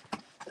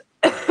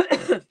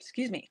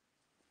 Excuse me.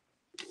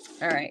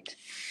 All right.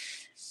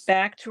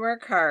 Back to our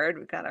card.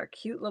 We've got our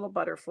cute little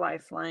butterfly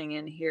flying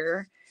in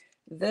here.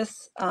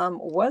 This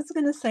was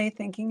going to say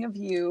thinking of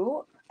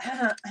you.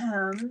 I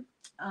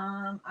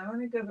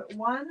want to give it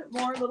one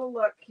more little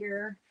look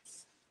here.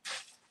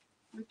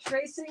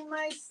 Retracing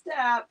my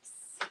steps.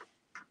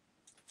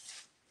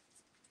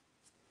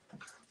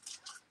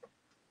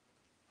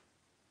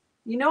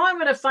 You know I'm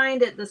going to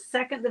find it the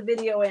second the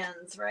video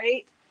ends,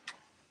 right?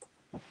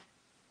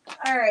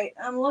 All right,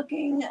 I'm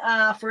looking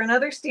for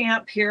another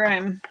stamp here.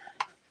 I'm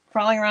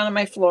crawling around on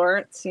my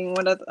floor, seeing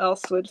what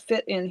else would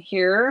fit in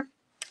here.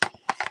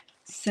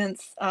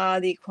 Since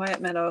the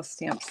Quiet Meadow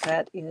stamp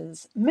set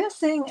is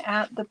missing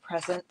at the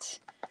present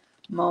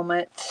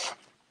moment,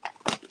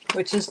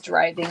 which is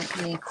driving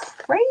me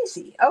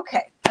crazy.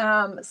 Okay,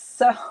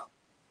 so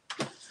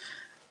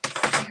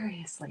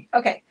seriously.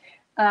 Okay.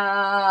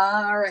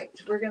 All right,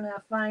 we're going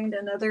to find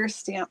another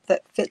stamp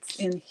that fits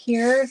in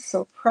here.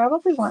 So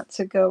probably want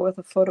to go with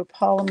a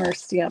photopolymer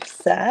stamp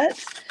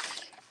set.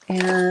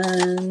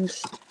 And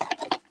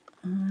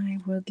I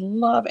would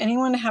love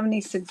anyone to have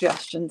any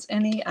suggestions.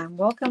 I'm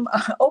welcome,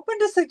 open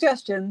to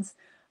suggestions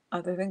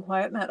other than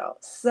Quiet Meadow.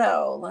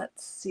 So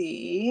let's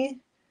see.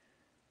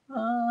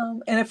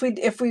 And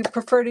if we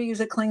prefer to use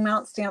a cling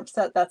mount stamp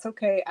set, that's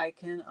okay. I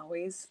can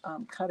always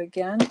cut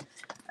again.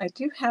 I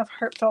do have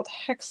Heartfelt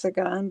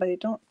Hexagon, but I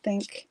don't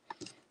think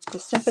the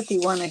Sympathy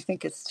one, I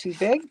think it's too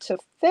big to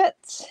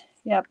fit.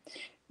 Yep.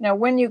 Now,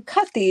 when you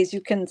cut these,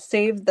 you can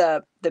save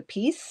the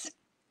piece,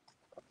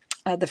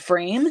 the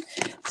frame,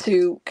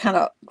 to kind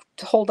of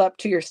hold up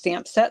to your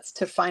stamp sets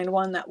to find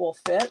one that will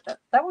fit.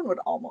 That one would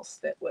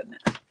almost fit, wouldn't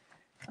it?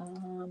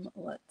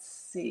 Let's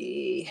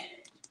see.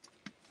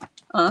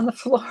 On the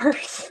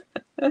floors.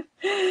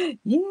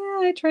 Yeah,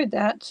 I tried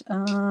that.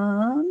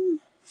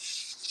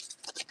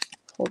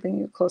 Holding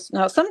you close.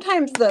 Now,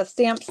 sometimes the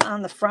stamps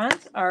on the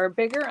front are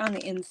bigger on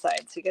the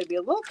inside, so you got to be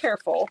a little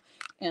careful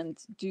and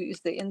use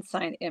the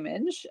inside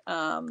image.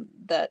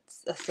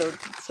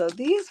 So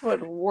these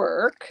would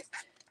work.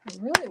 I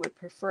really would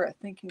prefer a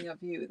Thinking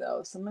of You,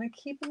 though, so I'm going to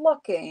keep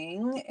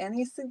looking.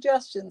 Any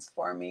suggestions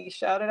for me?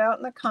 Shout it out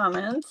in the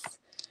comments.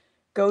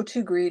 Go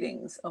to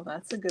Greetings. Oh,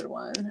 that's a good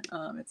one.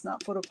 It's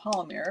not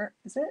photopolymer,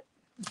 is it?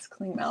 It's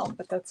cling melt,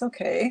 but that's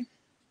okay.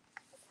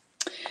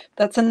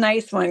 That's a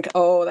nice one.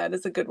 Oh, that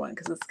is a good one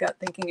because it's got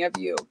Thinking of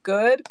You.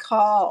 Good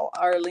call,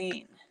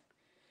 Arlene.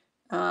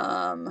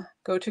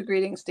 Go to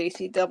Greetings.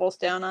 Stacy doubles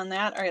down on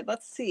that. All right,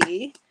 let's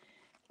see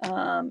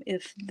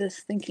if this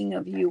Thinking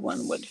of You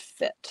one would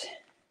fit.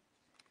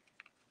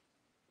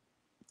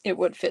 It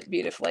would fit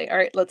beautifully. All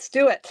right, let's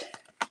do it.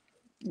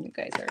 You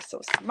guys are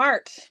so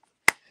smart.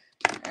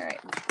 All right,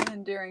 let's put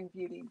Enduring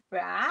Beauty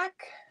back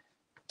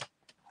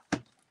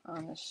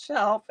on the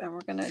shelf, and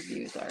we're going to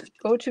use our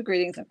Go to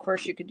Greetings. Of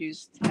course, you could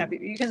use Happy.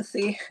 You can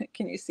see.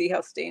 Can you see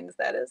how stained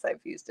that is? I've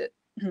used it.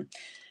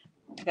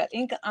 I got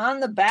ink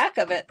on the back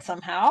of it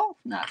somehow.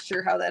 Not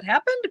sure how that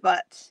happened,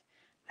 but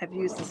I've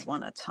used this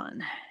one a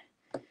ton.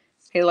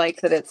 I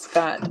like that it's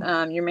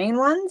got your main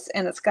ones,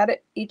 and it's got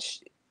it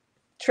each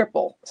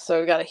triple. So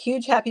we got a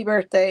huge happy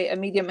birthday, a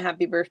medium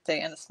happy birthday,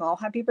 and a small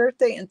happy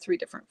birthday in 3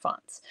 different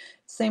fonts.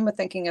 Same with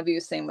Thinking of You,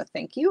 same with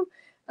Thank You.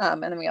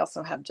 And then we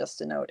also have Just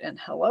a Note and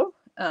Hello.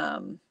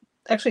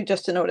 Actually,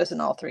 Just a Note is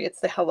in all 3. It's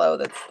the Hello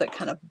that's the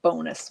kind of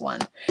bonus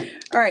one.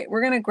 All right,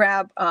 we're going to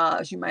grab,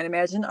 as you might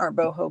imagine, our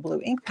boho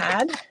blue ink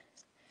pad.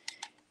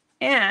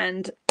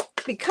 And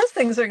because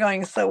things are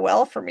going so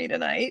well for me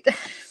tonight,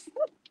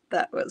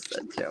 that was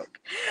a joke.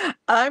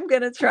 I'm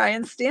going to try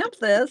and stamp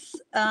this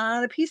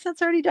on a piece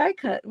that's already die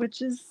cut,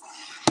 which is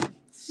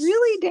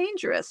really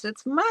dangerous.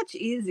 It's much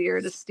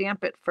easier to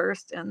stamp it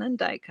first and then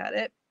die cut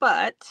it,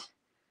 but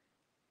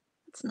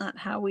it's not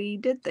how we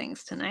did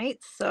things tonight.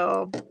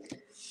 So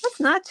that's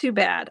not too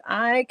bad.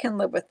 I can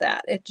live with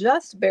that. It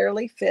just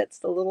barely fits.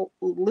 The little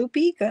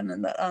loopy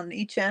on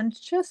each end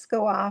just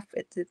go off.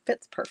 It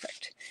fits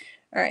perfect.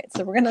 All right,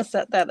 so we're going to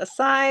set that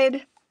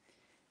aside,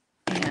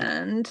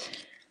 and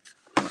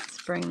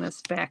let's bring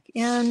this back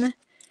in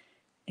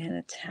and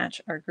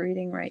attach our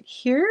greeting right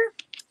here.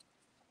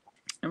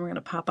 And we're going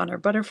to pop on our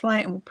butterfly,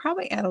 and we'll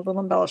probably add a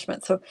little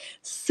embellishment. So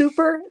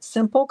super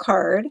simple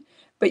card,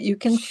 but you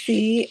can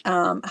see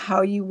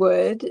how you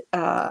would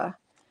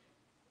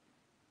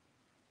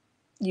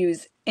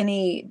use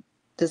any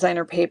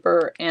designer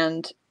paper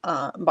and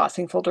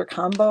embossing folder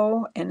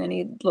combo and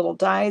any little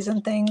dies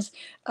and things.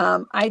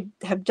 I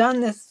have done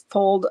this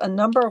fold a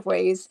number of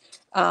ways.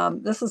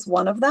 This is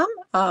one of them.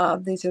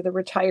 These are the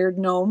retired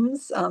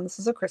gnomes. This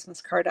is a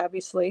Christmas card,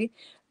 obviously,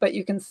 but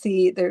you can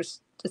see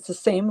it's the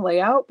same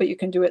layout, but you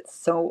can do it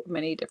so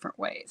many different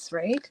ways,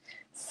 right?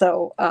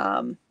 So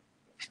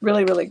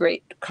really, really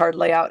great card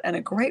layout and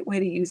a great way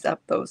to use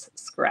up those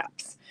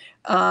scraps.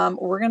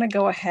 We're going to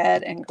go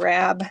ahead and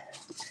grab.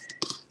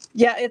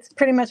 Yeah, it's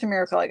pretty much a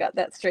miracle I got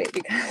that straight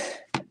because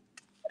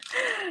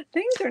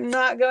things are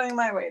not going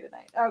my way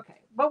tonight. Okay,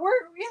 but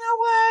you know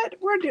what?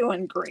 We're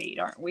doing great,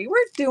 aren't we? We're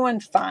doing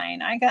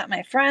fine. I got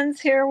my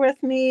friends here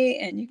with me,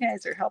 and you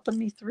guys are helping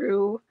me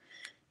through.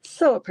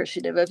 So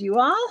appreciative of you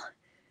all.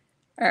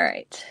 All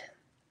right,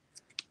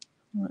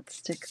 let's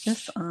stick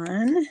this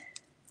on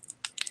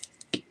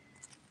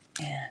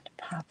and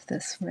pop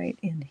this right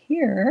in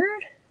here.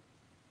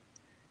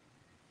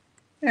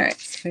 All right,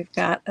 so we've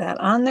got that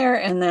on there,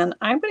 and then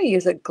I'm going to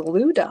use a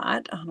glue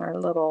dot on our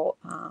little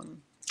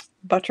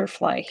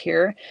butterfly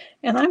here,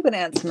 and I'm going to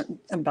add some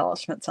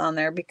embellishments on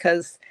there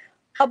because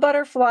a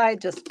butterfly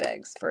just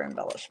begs for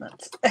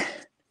embellishments.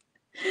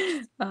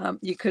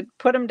 You could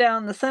put them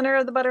down the center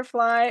of the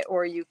butterfly,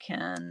 or you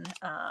can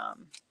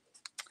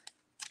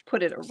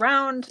put it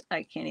around.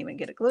 I can't even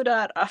get a glue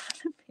dot off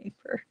the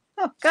paper.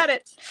 Oh, got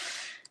it.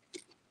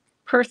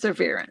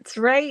 Perseverance,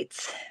 right?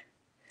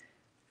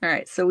 All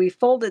right, so we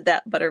folded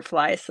that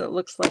butterfly so it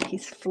looks like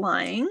he's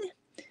flying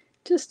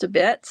just a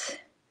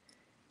bit.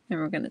 And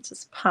we're going to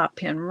just pop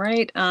him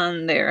right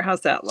on there.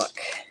 How's that look?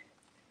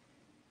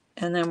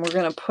 And then we're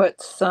going to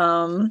put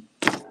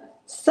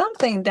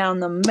something down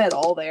the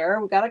middle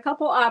there. We've got a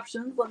couple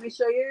options. Let me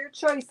show you your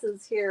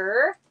choices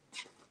here.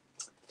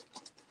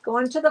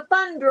 Going to the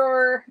fun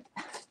drawer.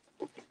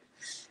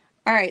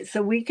 All right,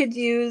 so we could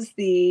use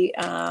the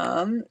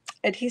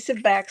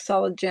adhesive back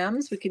solid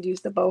gems. We could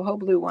use the boho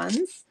blue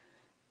ones.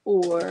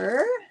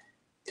 Or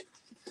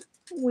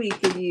we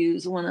could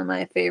use one of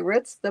my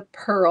favorites, the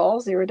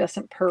pearls,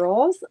 iridescent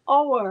pearls,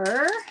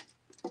 or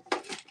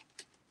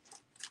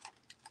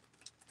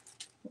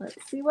let's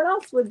see what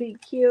else would be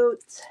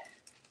cute.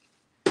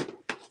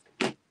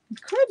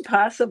 Could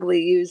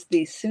possibly use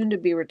the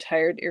soon-to-be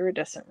retired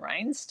iridescent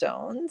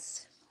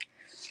rhinestones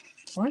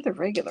or the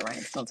regular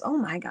rhinestones. Oh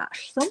my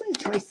gosh, so many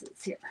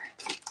choices here.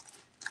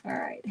 All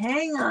right,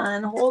 hang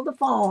on, hold the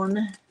phone.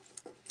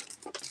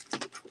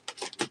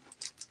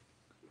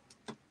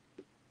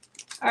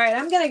 All right,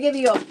 I'm going to give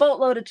you a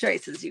boatload of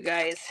choices, you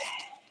guys.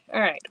 All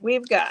right,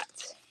 we've got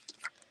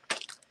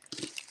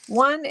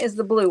 1 is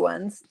the blue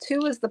ones,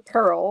 2 is the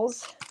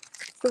pearls,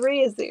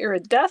 3 is the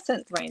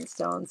iridescent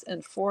rhinestones,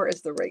 and 4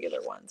 is the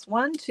regular ones.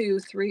 1, 2,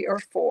 3, or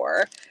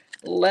 4.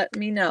 Let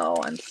me know.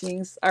 I'm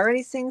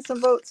already seeing some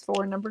votes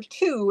for number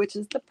 2, which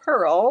is the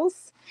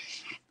pearls.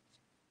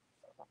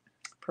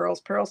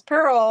 Pearls, pearls,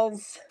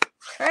 pearls.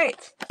 All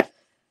right.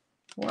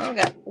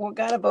 We'll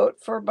got a vote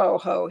for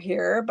boho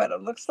here, but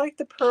it looks like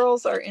the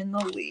pearls are in the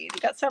lead. We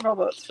got several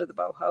votes for the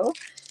boho.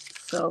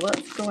 So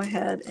let's go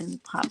ahead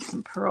and pop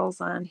some pearls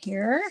on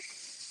here.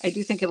 I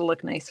do think it'll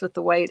look nice with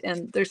the white,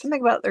 and there's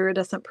something about the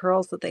iridescent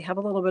pearls that they have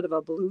a little bit of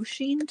a blue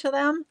sheen to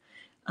them.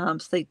 So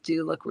they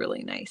do look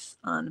really nice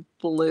on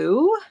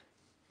blue.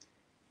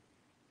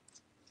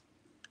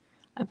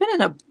 I've been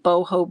in a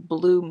boho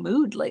blue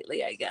mood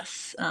lately, I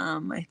guess.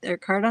 Their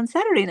card on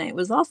Saturday night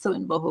was also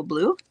in boho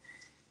blue.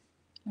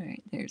 All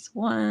right, there's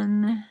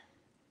 1,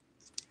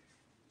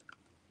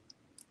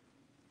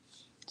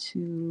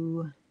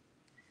 2.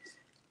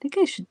 I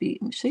think should I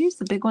use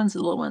the big ones or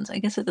the little ones? I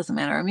guess it doesn't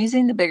matter. I'm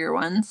using the bigger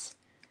ones.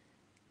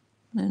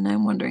 And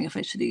I'm wondering if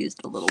I should have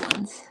used the little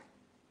ones.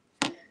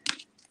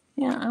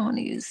 Yeah, I want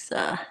to use,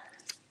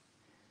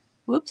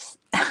 whoops.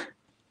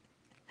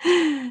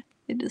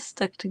 It just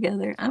stuck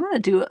together. I'm going to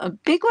do a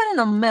big one in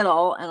the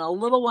middle and a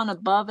little one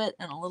above it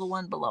and a little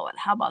one below it.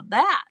 How about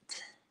that?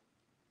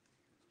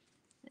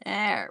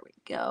 There we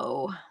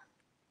go.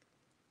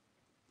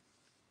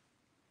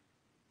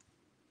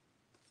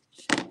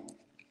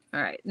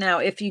 All right, now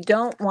if you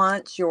don't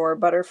want your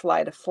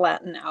butterfly to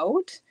flatten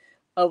out,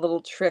 a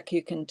little trick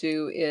you can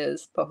do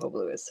is, boho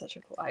blue is such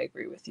a cool, I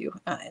agree with you,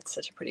 it's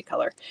such a pretty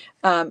color.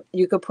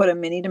 You could put a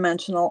mini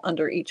dimensional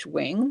under each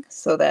wing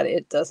so that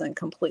it doesn't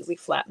completely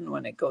flatten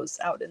when it goes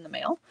out in the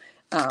mail,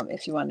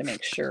 if you wanted to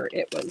make sure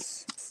it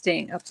was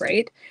staying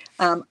upright.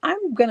 I'm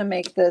going to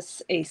make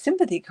this a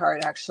sympathy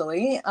card,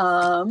 actually.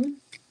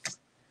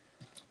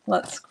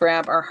 Let's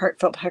grab our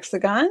heartfelt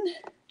hexagon.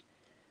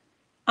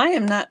 I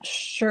am not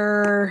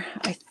sure.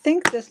 I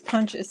think this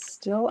punch is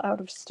still out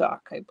of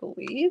stock, I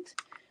believe.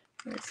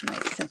 Here's my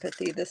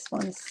sympathy. This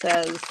one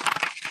says,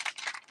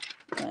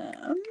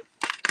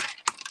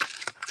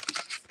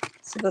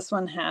 so this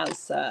one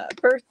has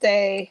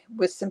birthday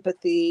with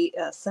sympathy,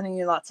 sending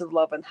you lots of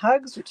love and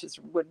hugs, which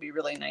would be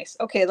really nice.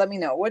 Okay, let me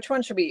know. Which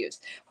one should we use?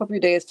 Hope your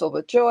day is filled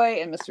with joy,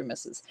 and Mr. and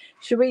Mrs.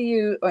 Should we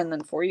use, and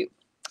then for you.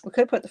 We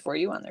could put the for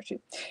you on there too.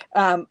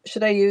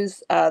 Should I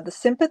use the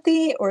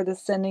sympathy or the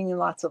sending you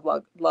lots of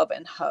love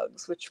and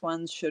hugs? Which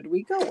ones should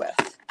we go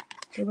with?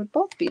 They would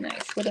both be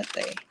nice, wouldn't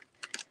they?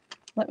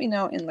 Let me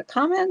know in the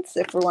comments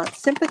if we want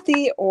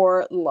sympathy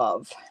or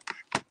love.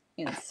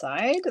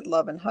 Inside,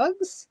 love and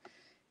hugs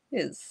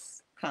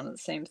is kind of the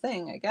same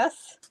thing, I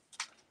guess.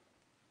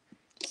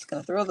 Just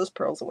going to throw those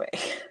pearls away.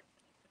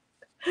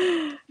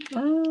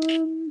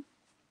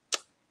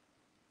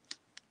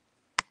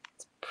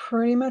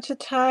 Pretty much a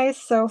tie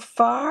so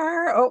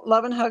far. Oh,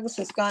 love and hugs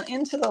has gone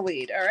into the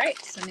lead. All right,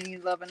 sending you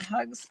love and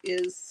hugs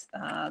is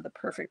the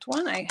perfect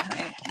one. I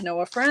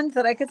know a friend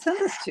that I could send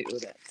this to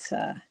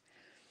that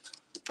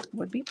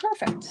would be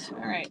perfect.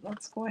 All right,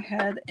 let's go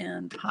ahead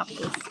and pop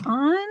this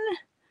on.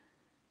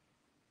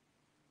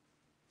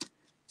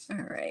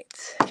 All right,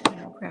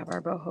 now grab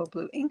our boho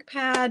blue ink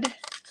pad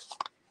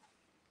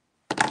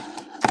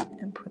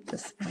and put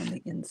this on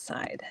the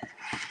inside.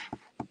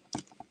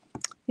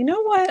 You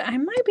know what? I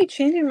might be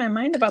changing my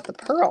mind about the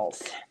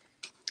pearls.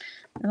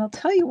 And I'll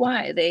tell you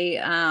why.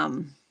 They're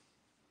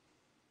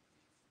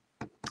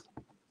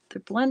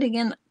blending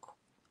in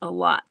a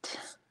lot.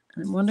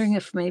 I'm wondering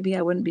if maybe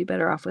I wouldn't be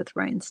better off with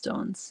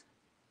rhinestones.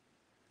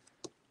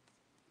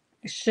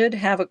 I should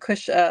have a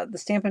the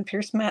Stampin'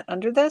 Pierce mat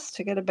under this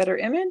to get a better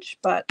image,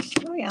 but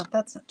oh yeah,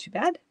 that's not too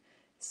bad.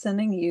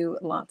 Sending you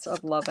lots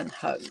of love and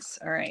hugs.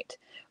 All right.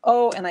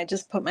 Oh, and I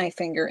just put my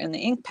finger in the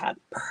ink pad.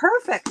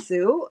 Perfect,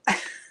 Sue.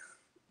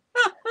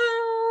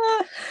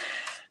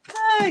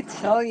 I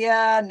tell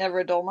ya, never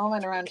a dull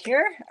moment around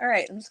here. All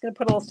right, I'm just going to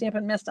put a little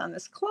Stampin' Mist on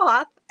this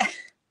cloth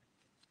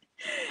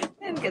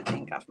and get the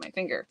ink off my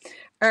finger.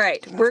 All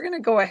right, we're going to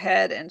go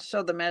ahead and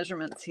show the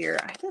measurements here.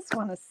 I just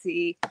want to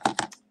see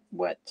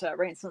what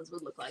rhinestones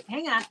would look like.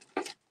 Hang on.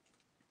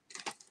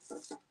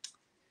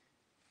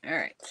 All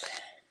right.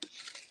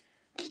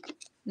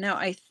 Now,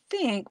 I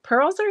think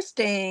pearls are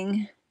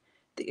staying.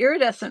 The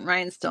iridescent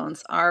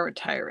rhinestones are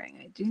retiring.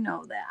 I do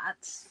know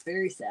that.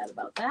 Very sad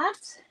about that.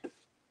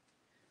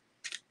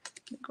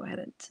 Go ahead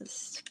and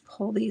just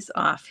pull these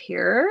off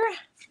here.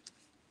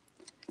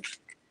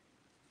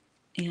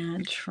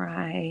 and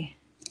try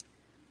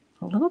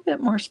a little bit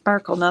more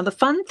sparkle. Now the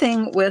fun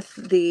thing with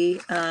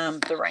the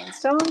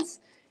rhinestones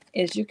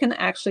is you can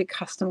actually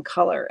custom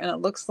color, and it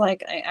looks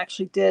like I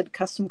actually did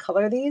custom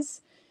color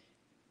these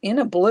in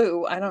a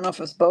blue. I don't know if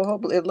it was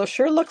boho blue. It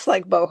sure looks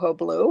like boho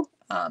blue.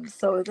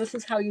 So this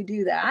is how you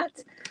do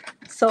that.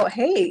 So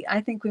hey,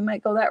 I think we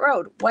might go that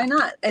road. Why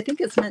not? I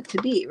think it's meant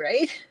to be,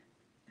 right?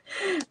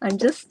 I'm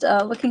just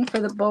looking for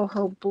the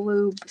boho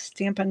blue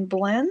Stampin'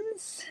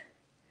 Blends.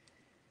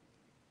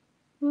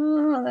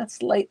 Oh,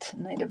 that's light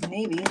Night of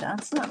Navy.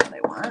 That's not what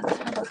I want.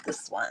 How about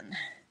this one?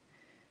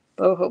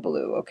 Boho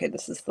blue. Okay,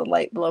 this is the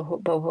light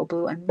boho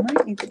blue. I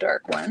might need the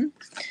dark one.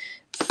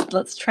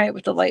 Let's try it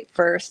with the light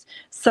first.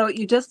 So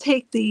you just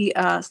take the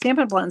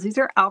Stampin' Blends. These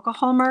are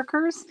alcohol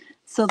markers,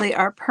 so they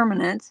are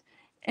permanent.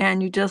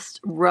 And you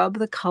just rub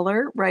the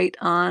color right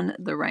on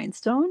the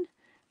rhinestone.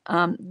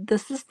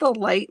 This is the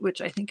light, which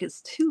I think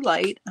is too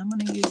light. I'm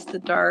going to use the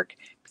dark.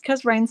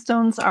 Because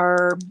rhinestones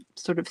are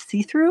sort of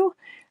see-through,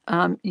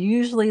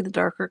 usually the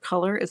darker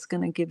color is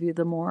going to give you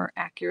the more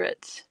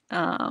accurate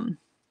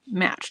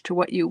match to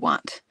what you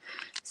want.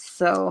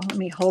 So let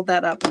me hold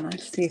that up and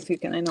see if you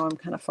can. I know I'm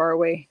kind of far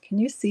away. Can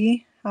you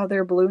see how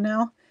they're blue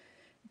now?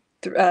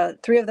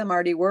 Three of them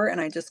already were, and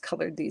I just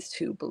colored these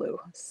two blue.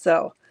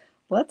 So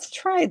let's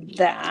try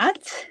that.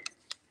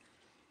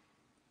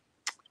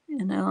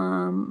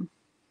 And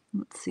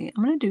let's see,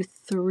 I'm going to do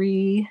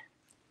 3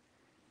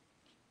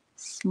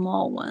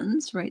 small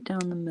ones right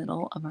down the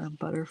middle of our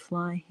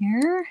butterfly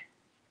here.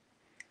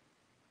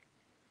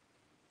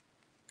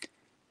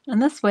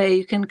 And this way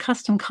you can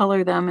custom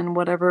color them in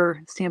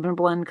whatever Stampin'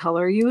 Blend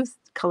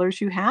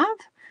colors you have.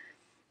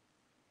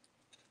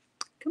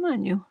 Come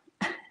on, you.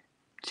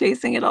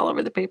 Chasing it all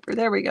over the paper.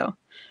 There we go.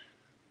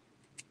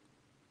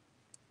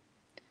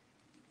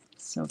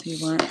 So if you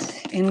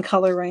want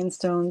in-color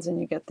rhinestones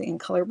and you get the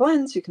in-color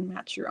blends, you can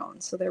match your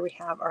own. So there we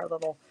have our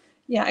little,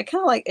 yeah, I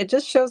kind of like, it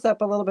just shows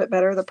up a little bit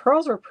better. The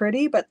pearls were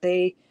pretty, but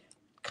they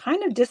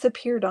kind of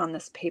disappeared on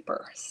this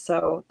paper.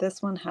 So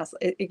this one has,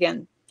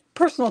 again,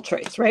 personal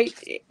choice, right?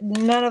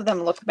 None of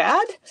them look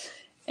bad.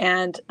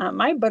 And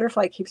my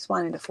butterfly keeps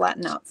wanting to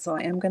flatten out. So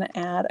I am going to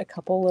add a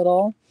couple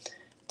little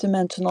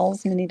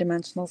dimensionals, mini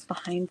dimensionals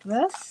behind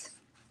this.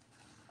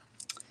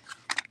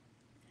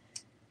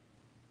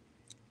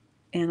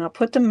 And I'll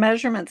put the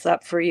measurements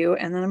up for you,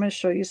 and then I'm going to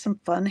show you some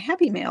fun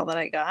Happy Mail that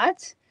I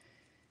got,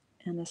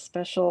 and a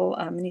special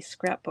mini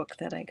scrapbook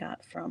that I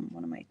got from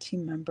one of my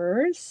team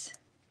members.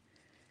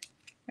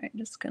 All right,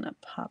 just going to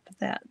pop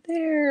that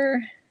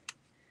there.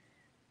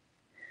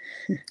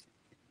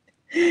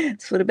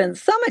 This would have been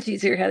so much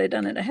easier had I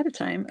done it ahead of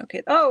time.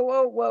 Okay. Oh,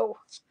 whoa, whoa.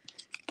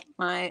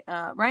 My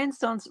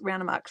rhinestones ran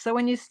amok. So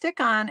when you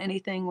stick on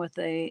anything with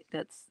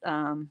that's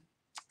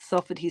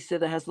self-adhesive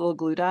that has a little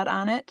glue dot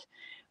on it,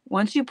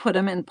 once you put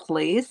them in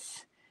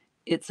place,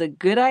 it's a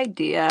good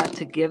idea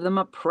to give them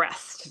a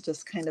press to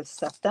just kind of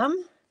set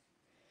them.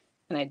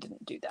 And I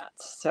didn't do that.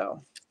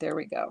 So there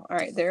we go. All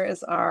right, there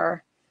is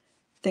our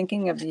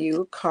Thinking of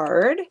You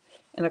card.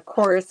 And of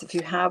course, if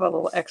you have a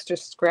little extra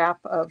scrap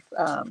of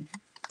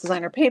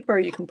designer paper,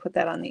 you can put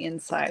that on the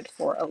inside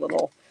for a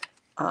little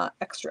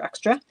extra.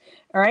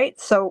 All right,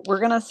 so we're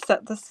going to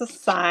set this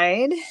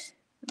aside.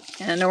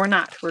 And no, we're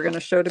not. We're going to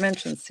show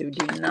dimensions, so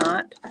do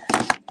not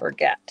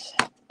forget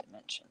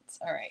dimensions.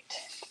 All right.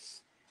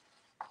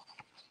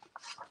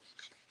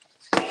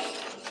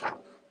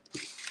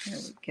 There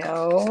we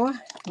go.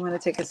 I'm going to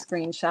take a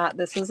screenshot.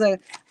 This is a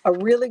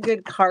really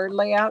good card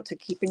layout to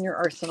keep in your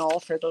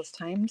arsenal for those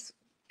times.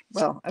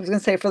 Well, I was going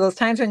to say for those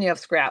times when you have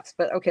scraps,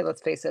 but okay,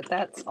 let's face it,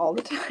 that's all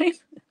the time.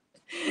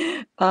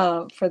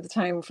 For the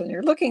time when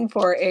you're looking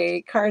for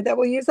a card that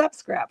will use up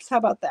scraps. How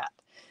about that?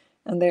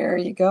 And there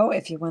you go.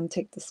 If you want to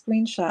take the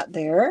screenshot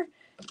there.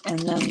 And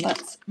then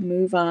let's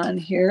move on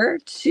here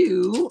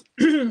to,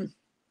 and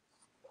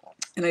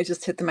I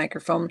just hit the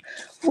microphone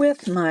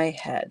with my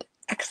head.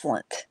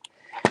 Excellent.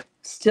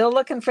 Still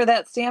looking for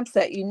that stamp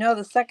set. You know,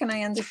 the second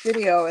I end this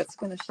video, it's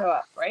going to show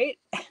up, right?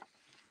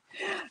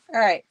 All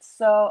right,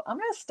 so I'm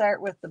going to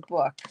start with the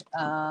book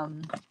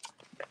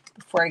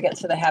before I get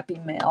to the Happy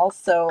Mail.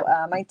 So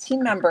my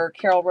team member,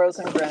 Carol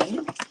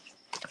Rosengren,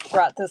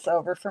 brought this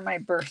over for my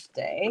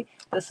birthday.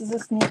 This is a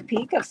sneak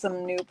peek of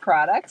some new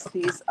products.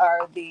 These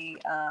are the,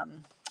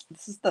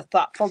 this is the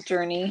Thoughtful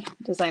Journey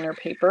designer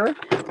paper.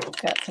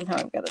 Somehow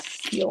I've got a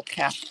seal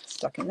cap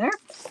stuck in there.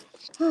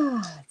 It's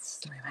the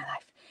story of my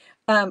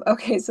life.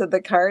 Okay, so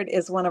the card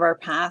is one of our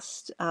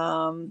past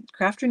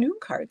Craft Renew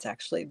cards,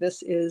 actually.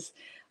 This is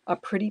a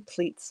Pretty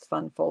Pleats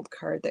Fun Fold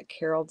card that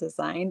Carol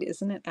designed.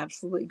 Isn't it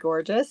absolutely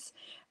gorgeous?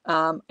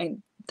 I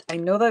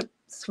know the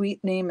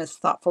sweet name is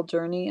Thoughtful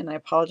Journey, and I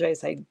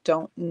apologize, I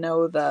don't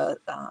know the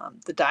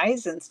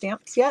dies and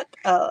stamps yet,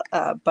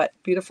 but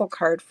beautiful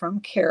card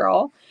from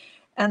Carol.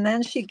 And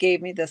then she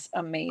gave me this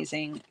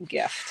amazing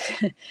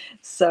gift.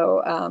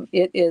 So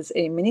it is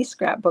a mini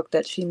scrapbook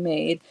that she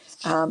made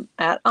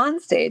at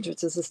Onstage,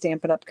 which is a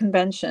Stampin' Up!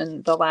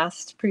 Convention. The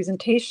last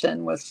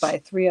presentation was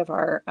by 3 of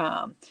our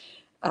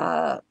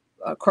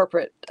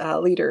corporate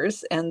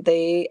leaders, and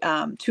they,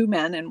 2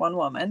 men and 1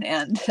 woman,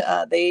 and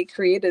they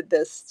created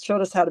this,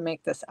 showed us how to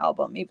make this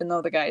album, even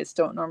though the guys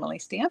don't normally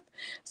stamp.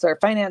 So our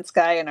finance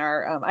guy and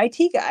our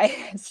IT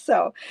guy,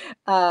 so,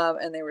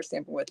 and they were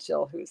stamping with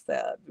Jill, who's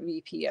the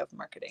VP of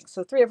marketing.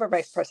 So 3 of our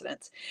vice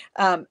presidents.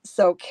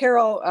 So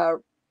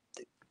Carol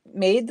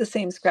made the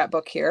same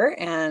scrapbook here,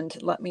 and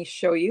let me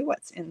show you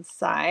what's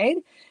inside.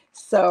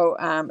 So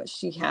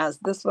she has,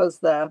 this was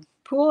the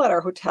pool at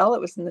our hotel.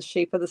 It was in the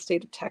shape of the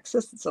state of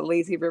Texas. It's a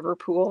lazy river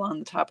pool on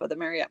the top of the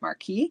Marriott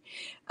Marquis.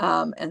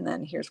 And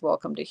then here's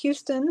Welcome to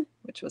Houston,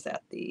 which was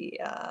at the,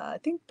 I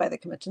think by the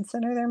convention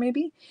center there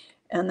maybe.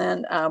 And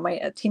then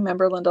my team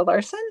member, Linda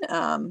Larson,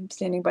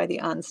 standing by the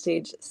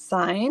onstage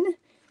sign.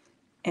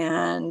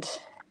 And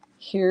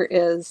here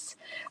is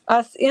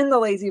us in the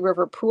lazy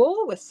river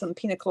pool with some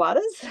pina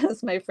coladas.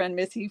 That's my friend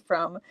Missy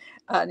from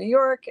New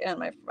York, and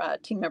my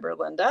team member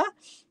Linda.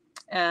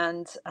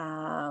 And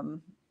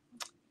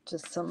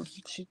just some,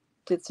 she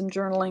did some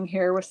journaling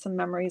here with some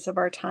memories of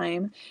our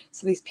time.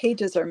 So these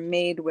pages are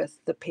made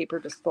with the paper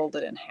just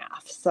folded in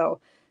half. So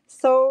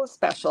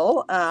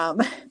special.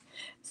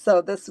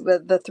 So this,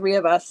 with the 3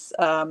 of us,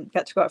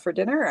 got to go out for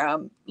dinner.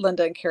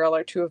 Linda and Carol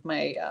are 2 of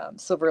my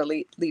Silver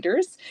Elite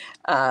leaders.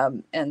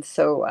 And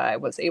so I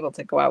was able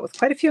to go out with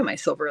quite a few of my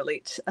Silver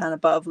Elite and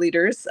above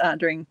leaders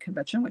during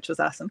convention, which was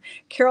awesome.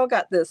 Carol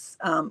got this,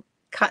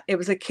 it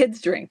was a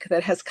kid's drink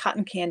that has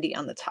cotton candy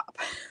on the top.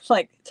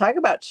 Like, talk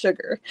about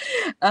sugar.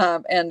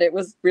 And it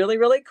was really,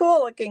 really cool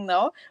looking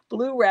though.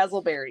 Blue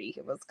Razzleberry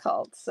it was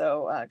called.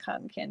 So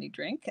cotton candy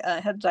drink.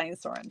 Had a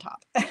dinosaur on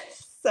top.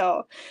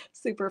 So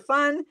super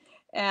fun.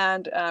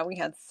 And we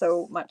had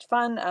so much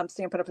fun.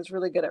 Stampin' Up! Is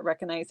really good at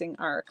recognizing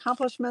our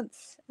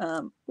accomplishments.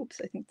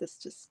 Oops, I think this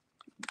just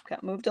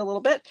got moved a little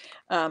bit.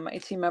 My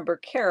team member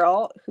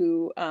Carol,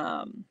 who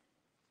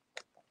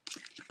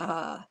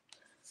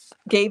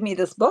gave me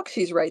this book.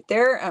 She's right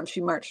there.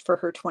 She marched for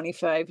her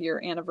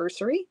 25-year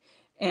anniversary.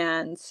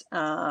 And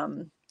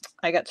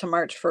I got to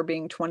march for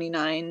being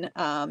 29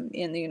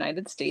 in the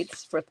United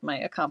States with my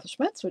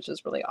accomplishments, which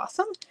is really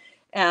awesome.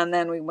 And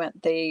then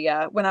they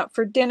went out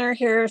for dinner.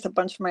 Here's a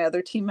bunch of my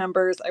other team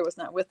members. I was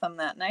not with them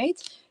that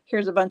night.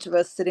 Here's a bunch of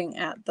us sitting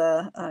at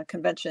the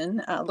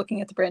convention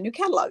looking at the brand new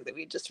catalog that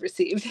we just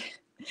received.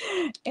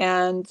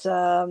 And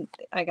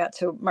I got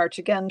to march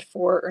again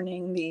for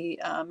earning the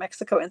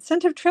Mexico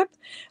incentive trip.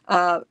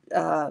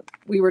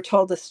 We were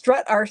told to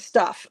strut our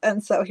stuff.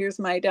 And so here's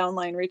my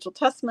downline Rachel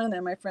Tessman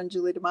and my friend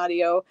Julie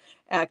DiMatteo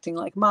acting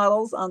like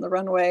models on the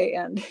runway.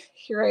 And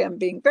here I am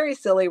being very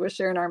silly with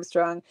Sharon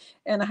Armstrong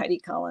and Heidi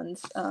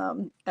Collins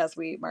as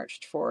we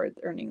marched forward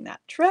earning that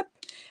trip.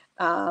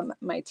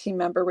 My team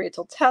member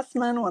Rachel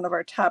Tessman, one of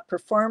our top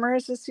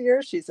performers this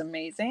year. She's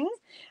amazing.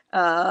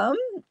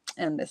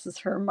 And this is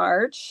her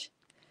march.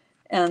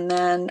 And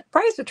then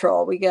Prize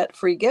Patrol, we get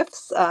free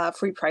gifts,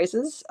 free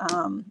prizes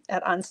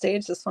at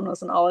Onstage. This one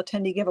was an all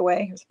attendee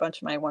giveaway. Here's a bunch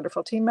of my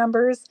wonderful team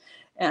members,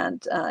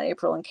 and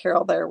April and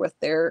Carol there with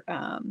their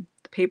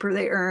paper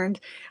they earned.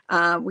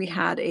 We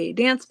had a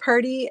dance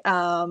party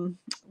one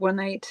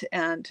night,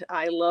 and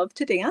I love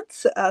to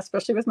dance,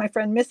 especially with my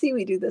friend Missy.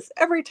 We do this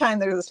every time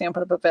there's a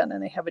Stampin' Up! Event,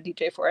 and they have a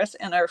DJ for us,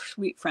 and our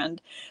sweet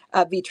friend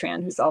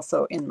Vitran, who's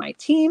also in my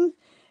team.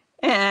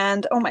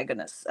 And oh my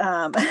goodness,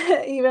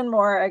 even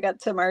more, I got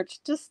to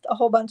march just a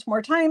whole bunch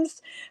more times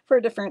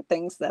for different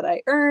things that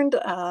I earned.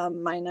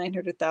 My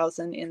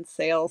 900,000 in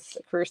sales,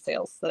 career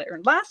sales that I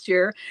earned last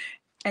year.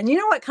 And you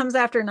know what comes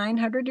after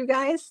 900, you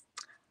guys?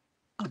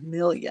 $1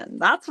 million.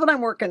 That's what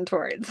I'm working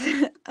towards.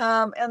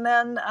 And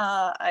then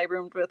I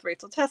roomed with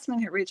Rachel Tessman.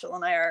 Here Rachel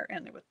and I are,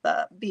 and with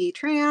B.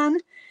 Tran.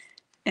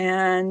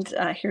 And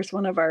here's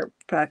one of our,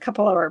 a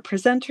couple of our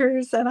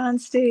presenters at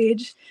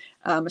Onstage,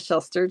 Michelle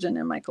Sturgeon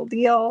and Michael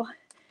Deal.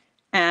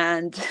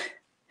 And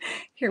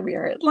here we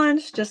are at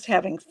lunch, just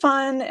having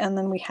fun. And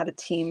then we had a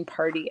team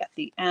party at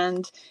the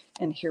end.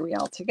 And here we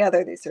all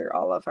together. These are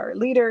all of our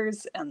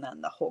leaders and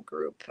then the whole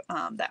group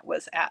that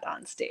was at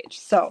Onstage.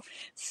 So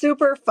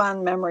super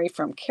fun memory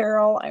from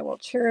Carol. I will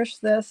cherish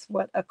this.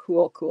 What a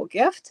cool, cool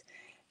gift.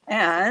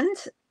 And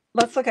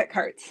let's look at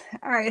cards.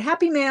 All right,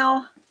 happy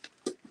mail.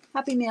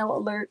 Happy mail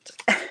alert.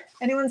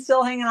 Anyone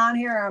still hanging on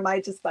here, or am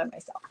I just by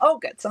myself? Oh,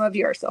 good. Some of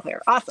you are still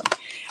here. Awesome.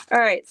 All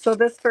right. So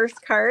this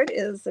first card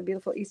is a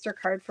beautiful Easter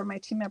card from my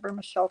team member,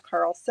 Michelle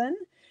Carlson,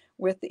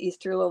 with the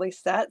Easter Lily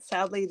set.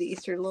 Sadly, the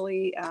Easter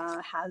Lily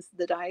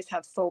the dies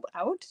have sold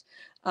out,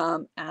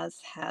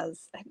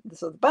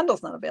 so the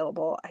bundle's not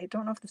available. I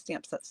don't know if the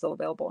stamp set's still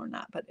available or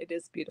not, but it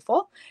is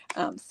beautiful.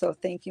 So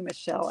thank you,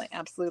 Michelle. I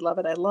absolutely love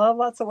it. I love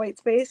lots of white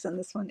space, and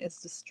this one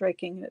is just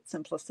striking in its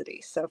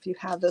simplicity. So if you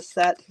have this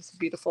set, it's a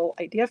beautiful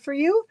idea for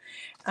you.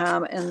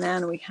 And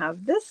then we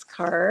have this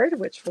card,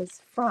 which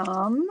was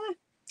from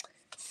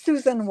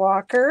Susan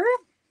Walker.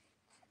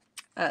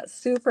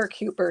 Super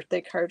cute birthday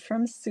card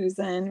from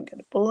Susan. Got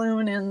a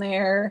balloon in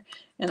there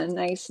and a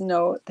nice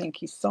note.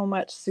 Thank you so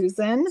much,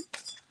 Susan.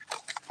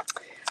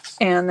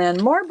 And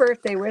then more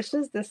birthday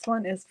wishes. This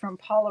one is from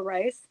Paula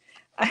Rice.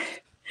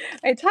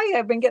 I tell you,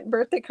 I've been getting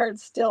birthday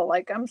cards still.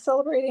 Like I'm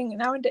celebrating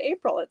now into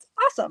April. It's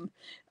awesome.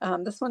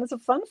 This one is a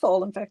fun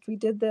fold. In fact, we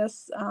did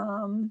this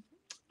not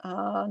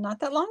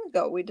that long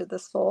ago. We did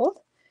this fold,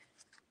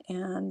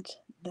 and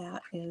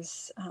that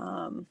is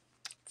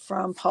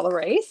from Paula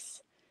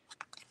Race.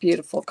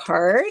 Beautiful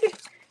card.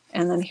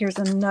 And then here's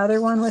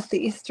another one with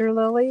the Easter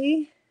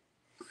lily.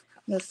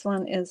 This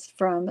one is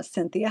from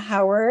Cynthia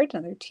Howard,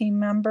 another team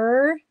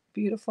member.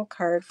 Beautiful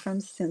card from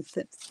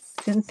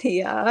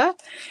Cynthia.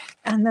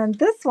 And then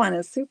this one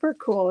is super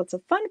cool. It's a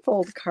fun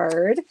fold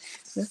card.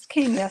 This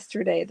came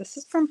yesterday. This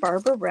is from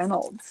Barbara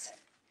Reynolds.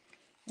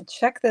 And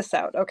check this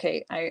out.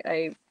 Okay,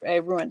 I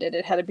ruined it.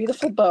 It had a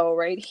beautiful bow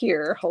right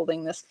here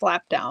holding this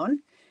flap down.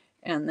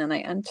 And then I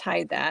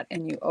untied that,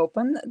 and you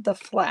open the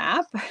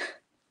flap.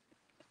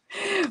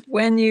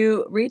 When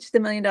you reach the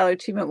 $1 million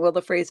achievement, will the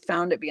phrase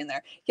 "found it" be in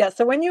there? Yeah.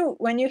 So when you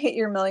hit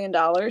your $1 million,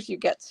 you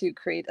get to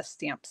create a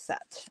stamp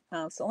set.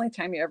 It's the only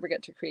time you ever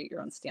get to create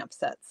your own stamp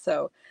set.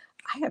 So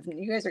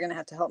you guys are going to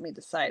have to help me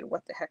decide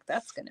what the heck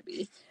that's going to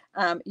be.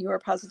 You are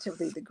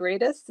positively the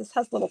greatest. This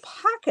has little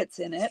pockets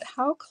in it.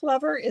 How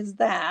clever is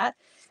that?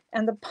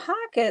 And the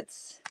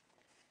pockets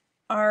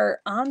are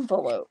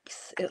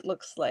envelopes. It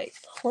looks like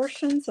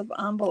portions of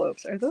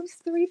envelopes. Are those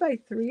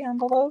 3x3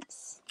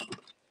 envelopes?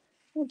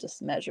 We'll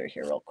just measure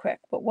here real quick.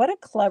 But what a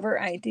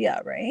clever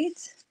idea, right?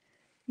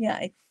 Yeah,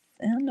 I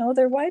don't know.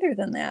 They're wider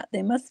than that.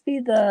 They must be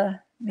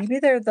maybe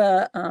they're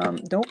the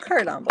note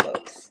card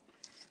envelopes.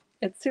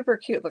 It's super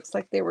cute. Looks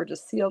like they were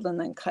just sealed and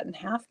then cut in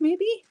half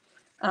maybe.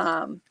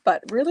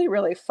 But really,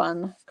 really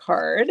fun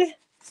card.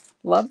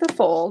 Love the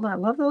fold. I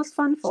love those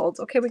fun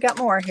folds. Okay, we got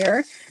more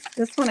here.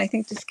 This one I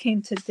think just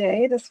came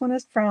today. This one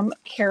is from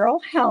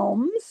Carol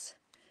Helms.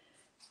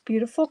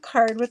 Beautiful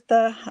card with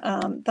the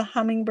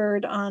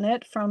hummingbird on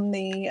it from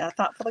the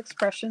Thoughtful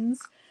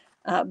Expressions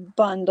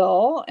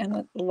bundle, and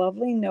a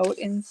lovely note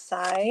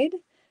inside.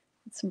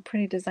 Some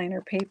pretty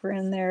designer paper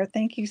in there.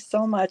 Thank you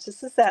so much.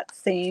 This is that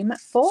same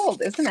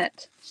fold, isn't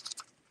it?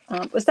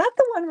 Was that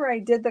the one where I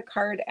did the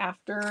card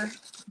after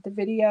the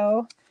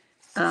video?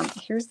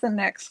 Here's the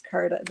next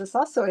card. This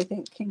also, I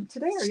think, came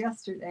today or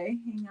yesterday.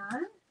 Hang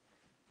on.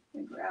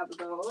 Let me grab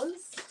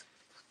those.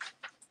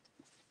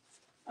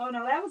 Oh,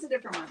 no, that was a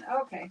different one.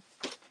 Okay.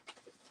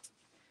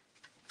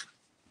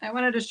 I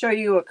wanted to show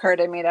you a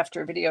card I made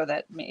after a video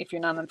that if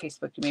you're not on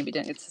Facebook, you maybe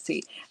didn't get to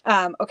see.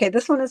 Okay,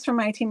 this one is from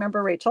my team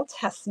member, Rachel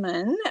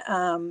Tessman.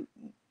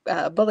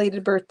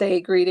 Belated birthday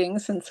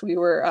greetings since we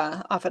were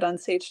off at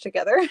Unsage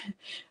together.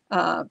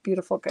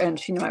 Beautiful, and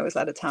she knew I was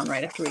out of town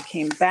right after we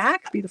came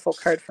back. Beautiful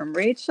card from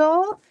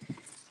Rachel.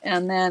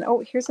 And then, oh,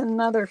 here's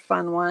another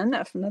fun one,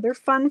 another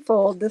fun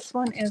fold. This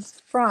one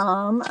is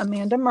from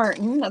Amanda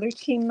Martin, another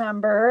team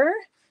member.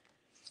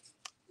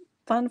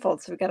 Fun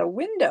fold. So we've got a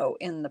window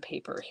in the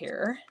paper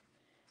here,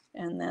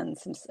 and then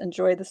some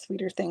enjoy the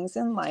sweeter things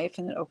in life,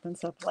 and it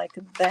opens up like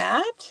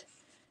that.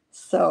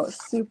 So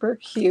super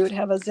cute.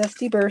 Have a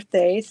zesty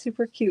birthday.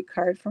 Super cute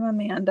card from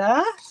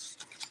Amanda.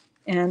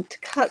 And to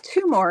cut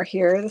two more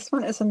here, this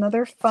one is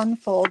another fun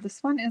fold.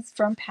 This one is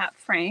from Pat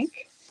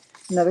Frank,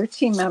 another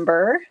team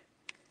member,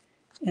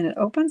 and it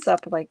opens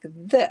up like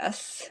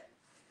this,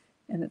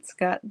 and it's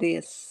got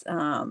these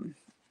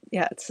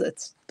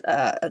it's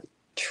a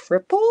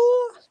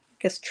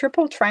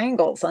triple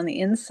triangles on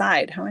the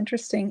inside. How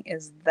interesting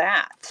is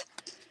that?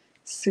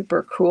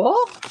 Super cool.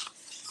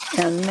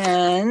 And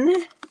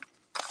then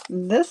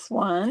this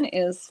one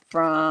is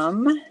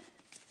from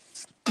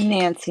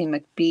Nancy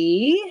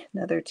McBee,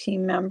 another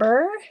team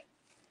member.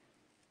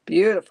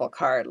 Beautiful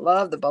card.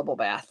 Love the bubble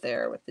bath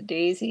there with the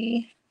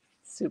daisy.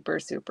 Super,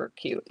 super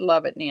cute.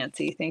 Love it,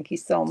 Nancy. Thank you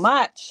so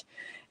much.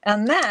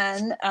 And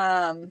then,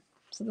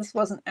 so this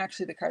wasn't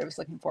actually the card I was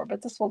looking for,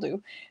 but this will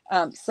do.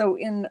 So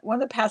in one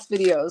of the past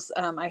videos,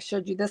 I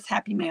showed you this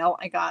happy mail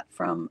I got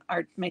from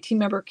my team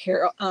member,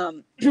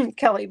 Kelly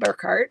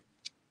Burkhart.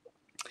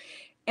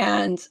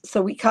 And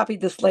so we copied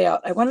this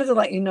layout. I wanted to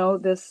let you know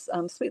this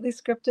Sweetly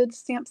Scripted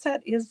stamp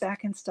set is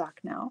back in stock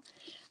now.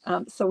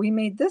 So we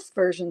made this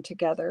version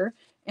together.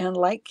 And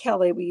like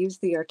Kelly, we use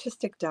the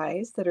artistic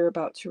dies that are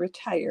about to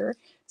retire.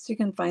 So you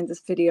can find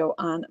this video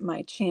on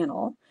my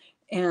channel.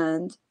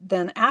 And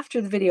then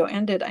after the video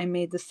ended, I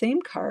made the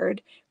same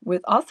card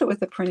also with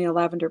the perennial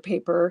lavender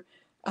paper,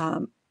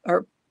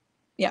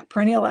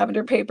 perennial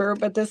lavender paper,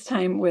 but this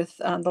time with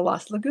the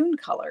Lost Lagoon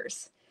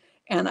colors.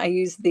 And I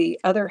used the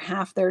other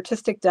half. The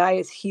artistic die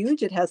is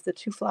huge. It has the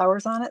 2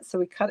 flowers on it. So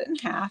we cut it in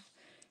half,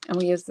 and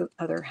we used the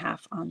other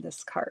half on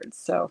this card.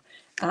 So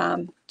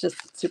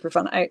just super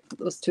fun. I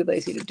was too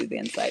lazy to do the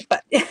inside,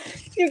 but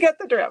you get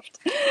the drift.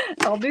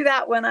 I'll do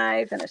that when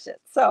I finish it.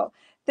 So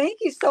thank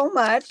you so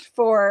much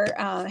for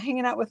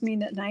hanging out with me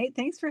tonight.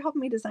 Thanks for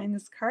helping me design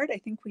this card. I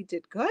think we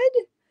did good.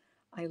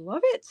 I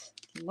love it.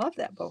 Love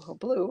that boho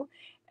blue.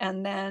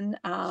 And then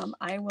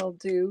I will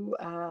do,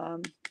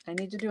 I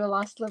need to do a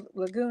Lost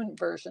Lagoon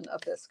version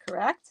of this,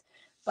 correct?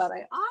 but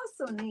I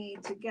also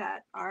need to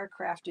get our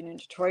crafting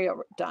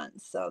tutorial done.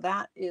 So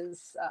that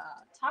is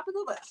top of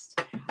the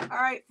list. All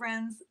right,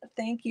 friends,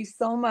 thank you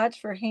so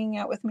much for hanging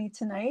out with me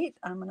tonight.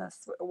 I'm going to,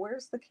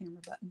 where's the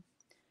camera button?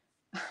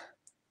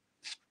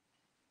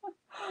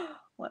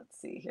 Let's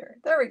see here.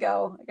 There we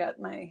go. I got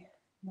my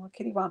little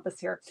kitty wampus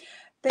here.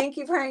 Thank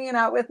you for hanging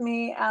out with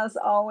me. As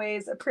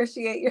always,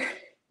 appreciate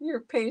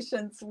your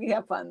patience. We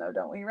have fun though,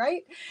 don't we,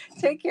 right?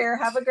 Take care.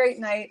 Have a great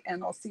night,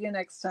 and I'll see you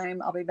next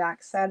time. I'll be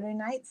back Saturday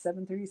night,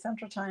 7:30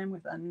 Central Time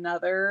with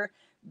another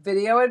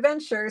video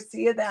adventure.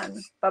 See you then.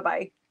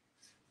 Bye-bye.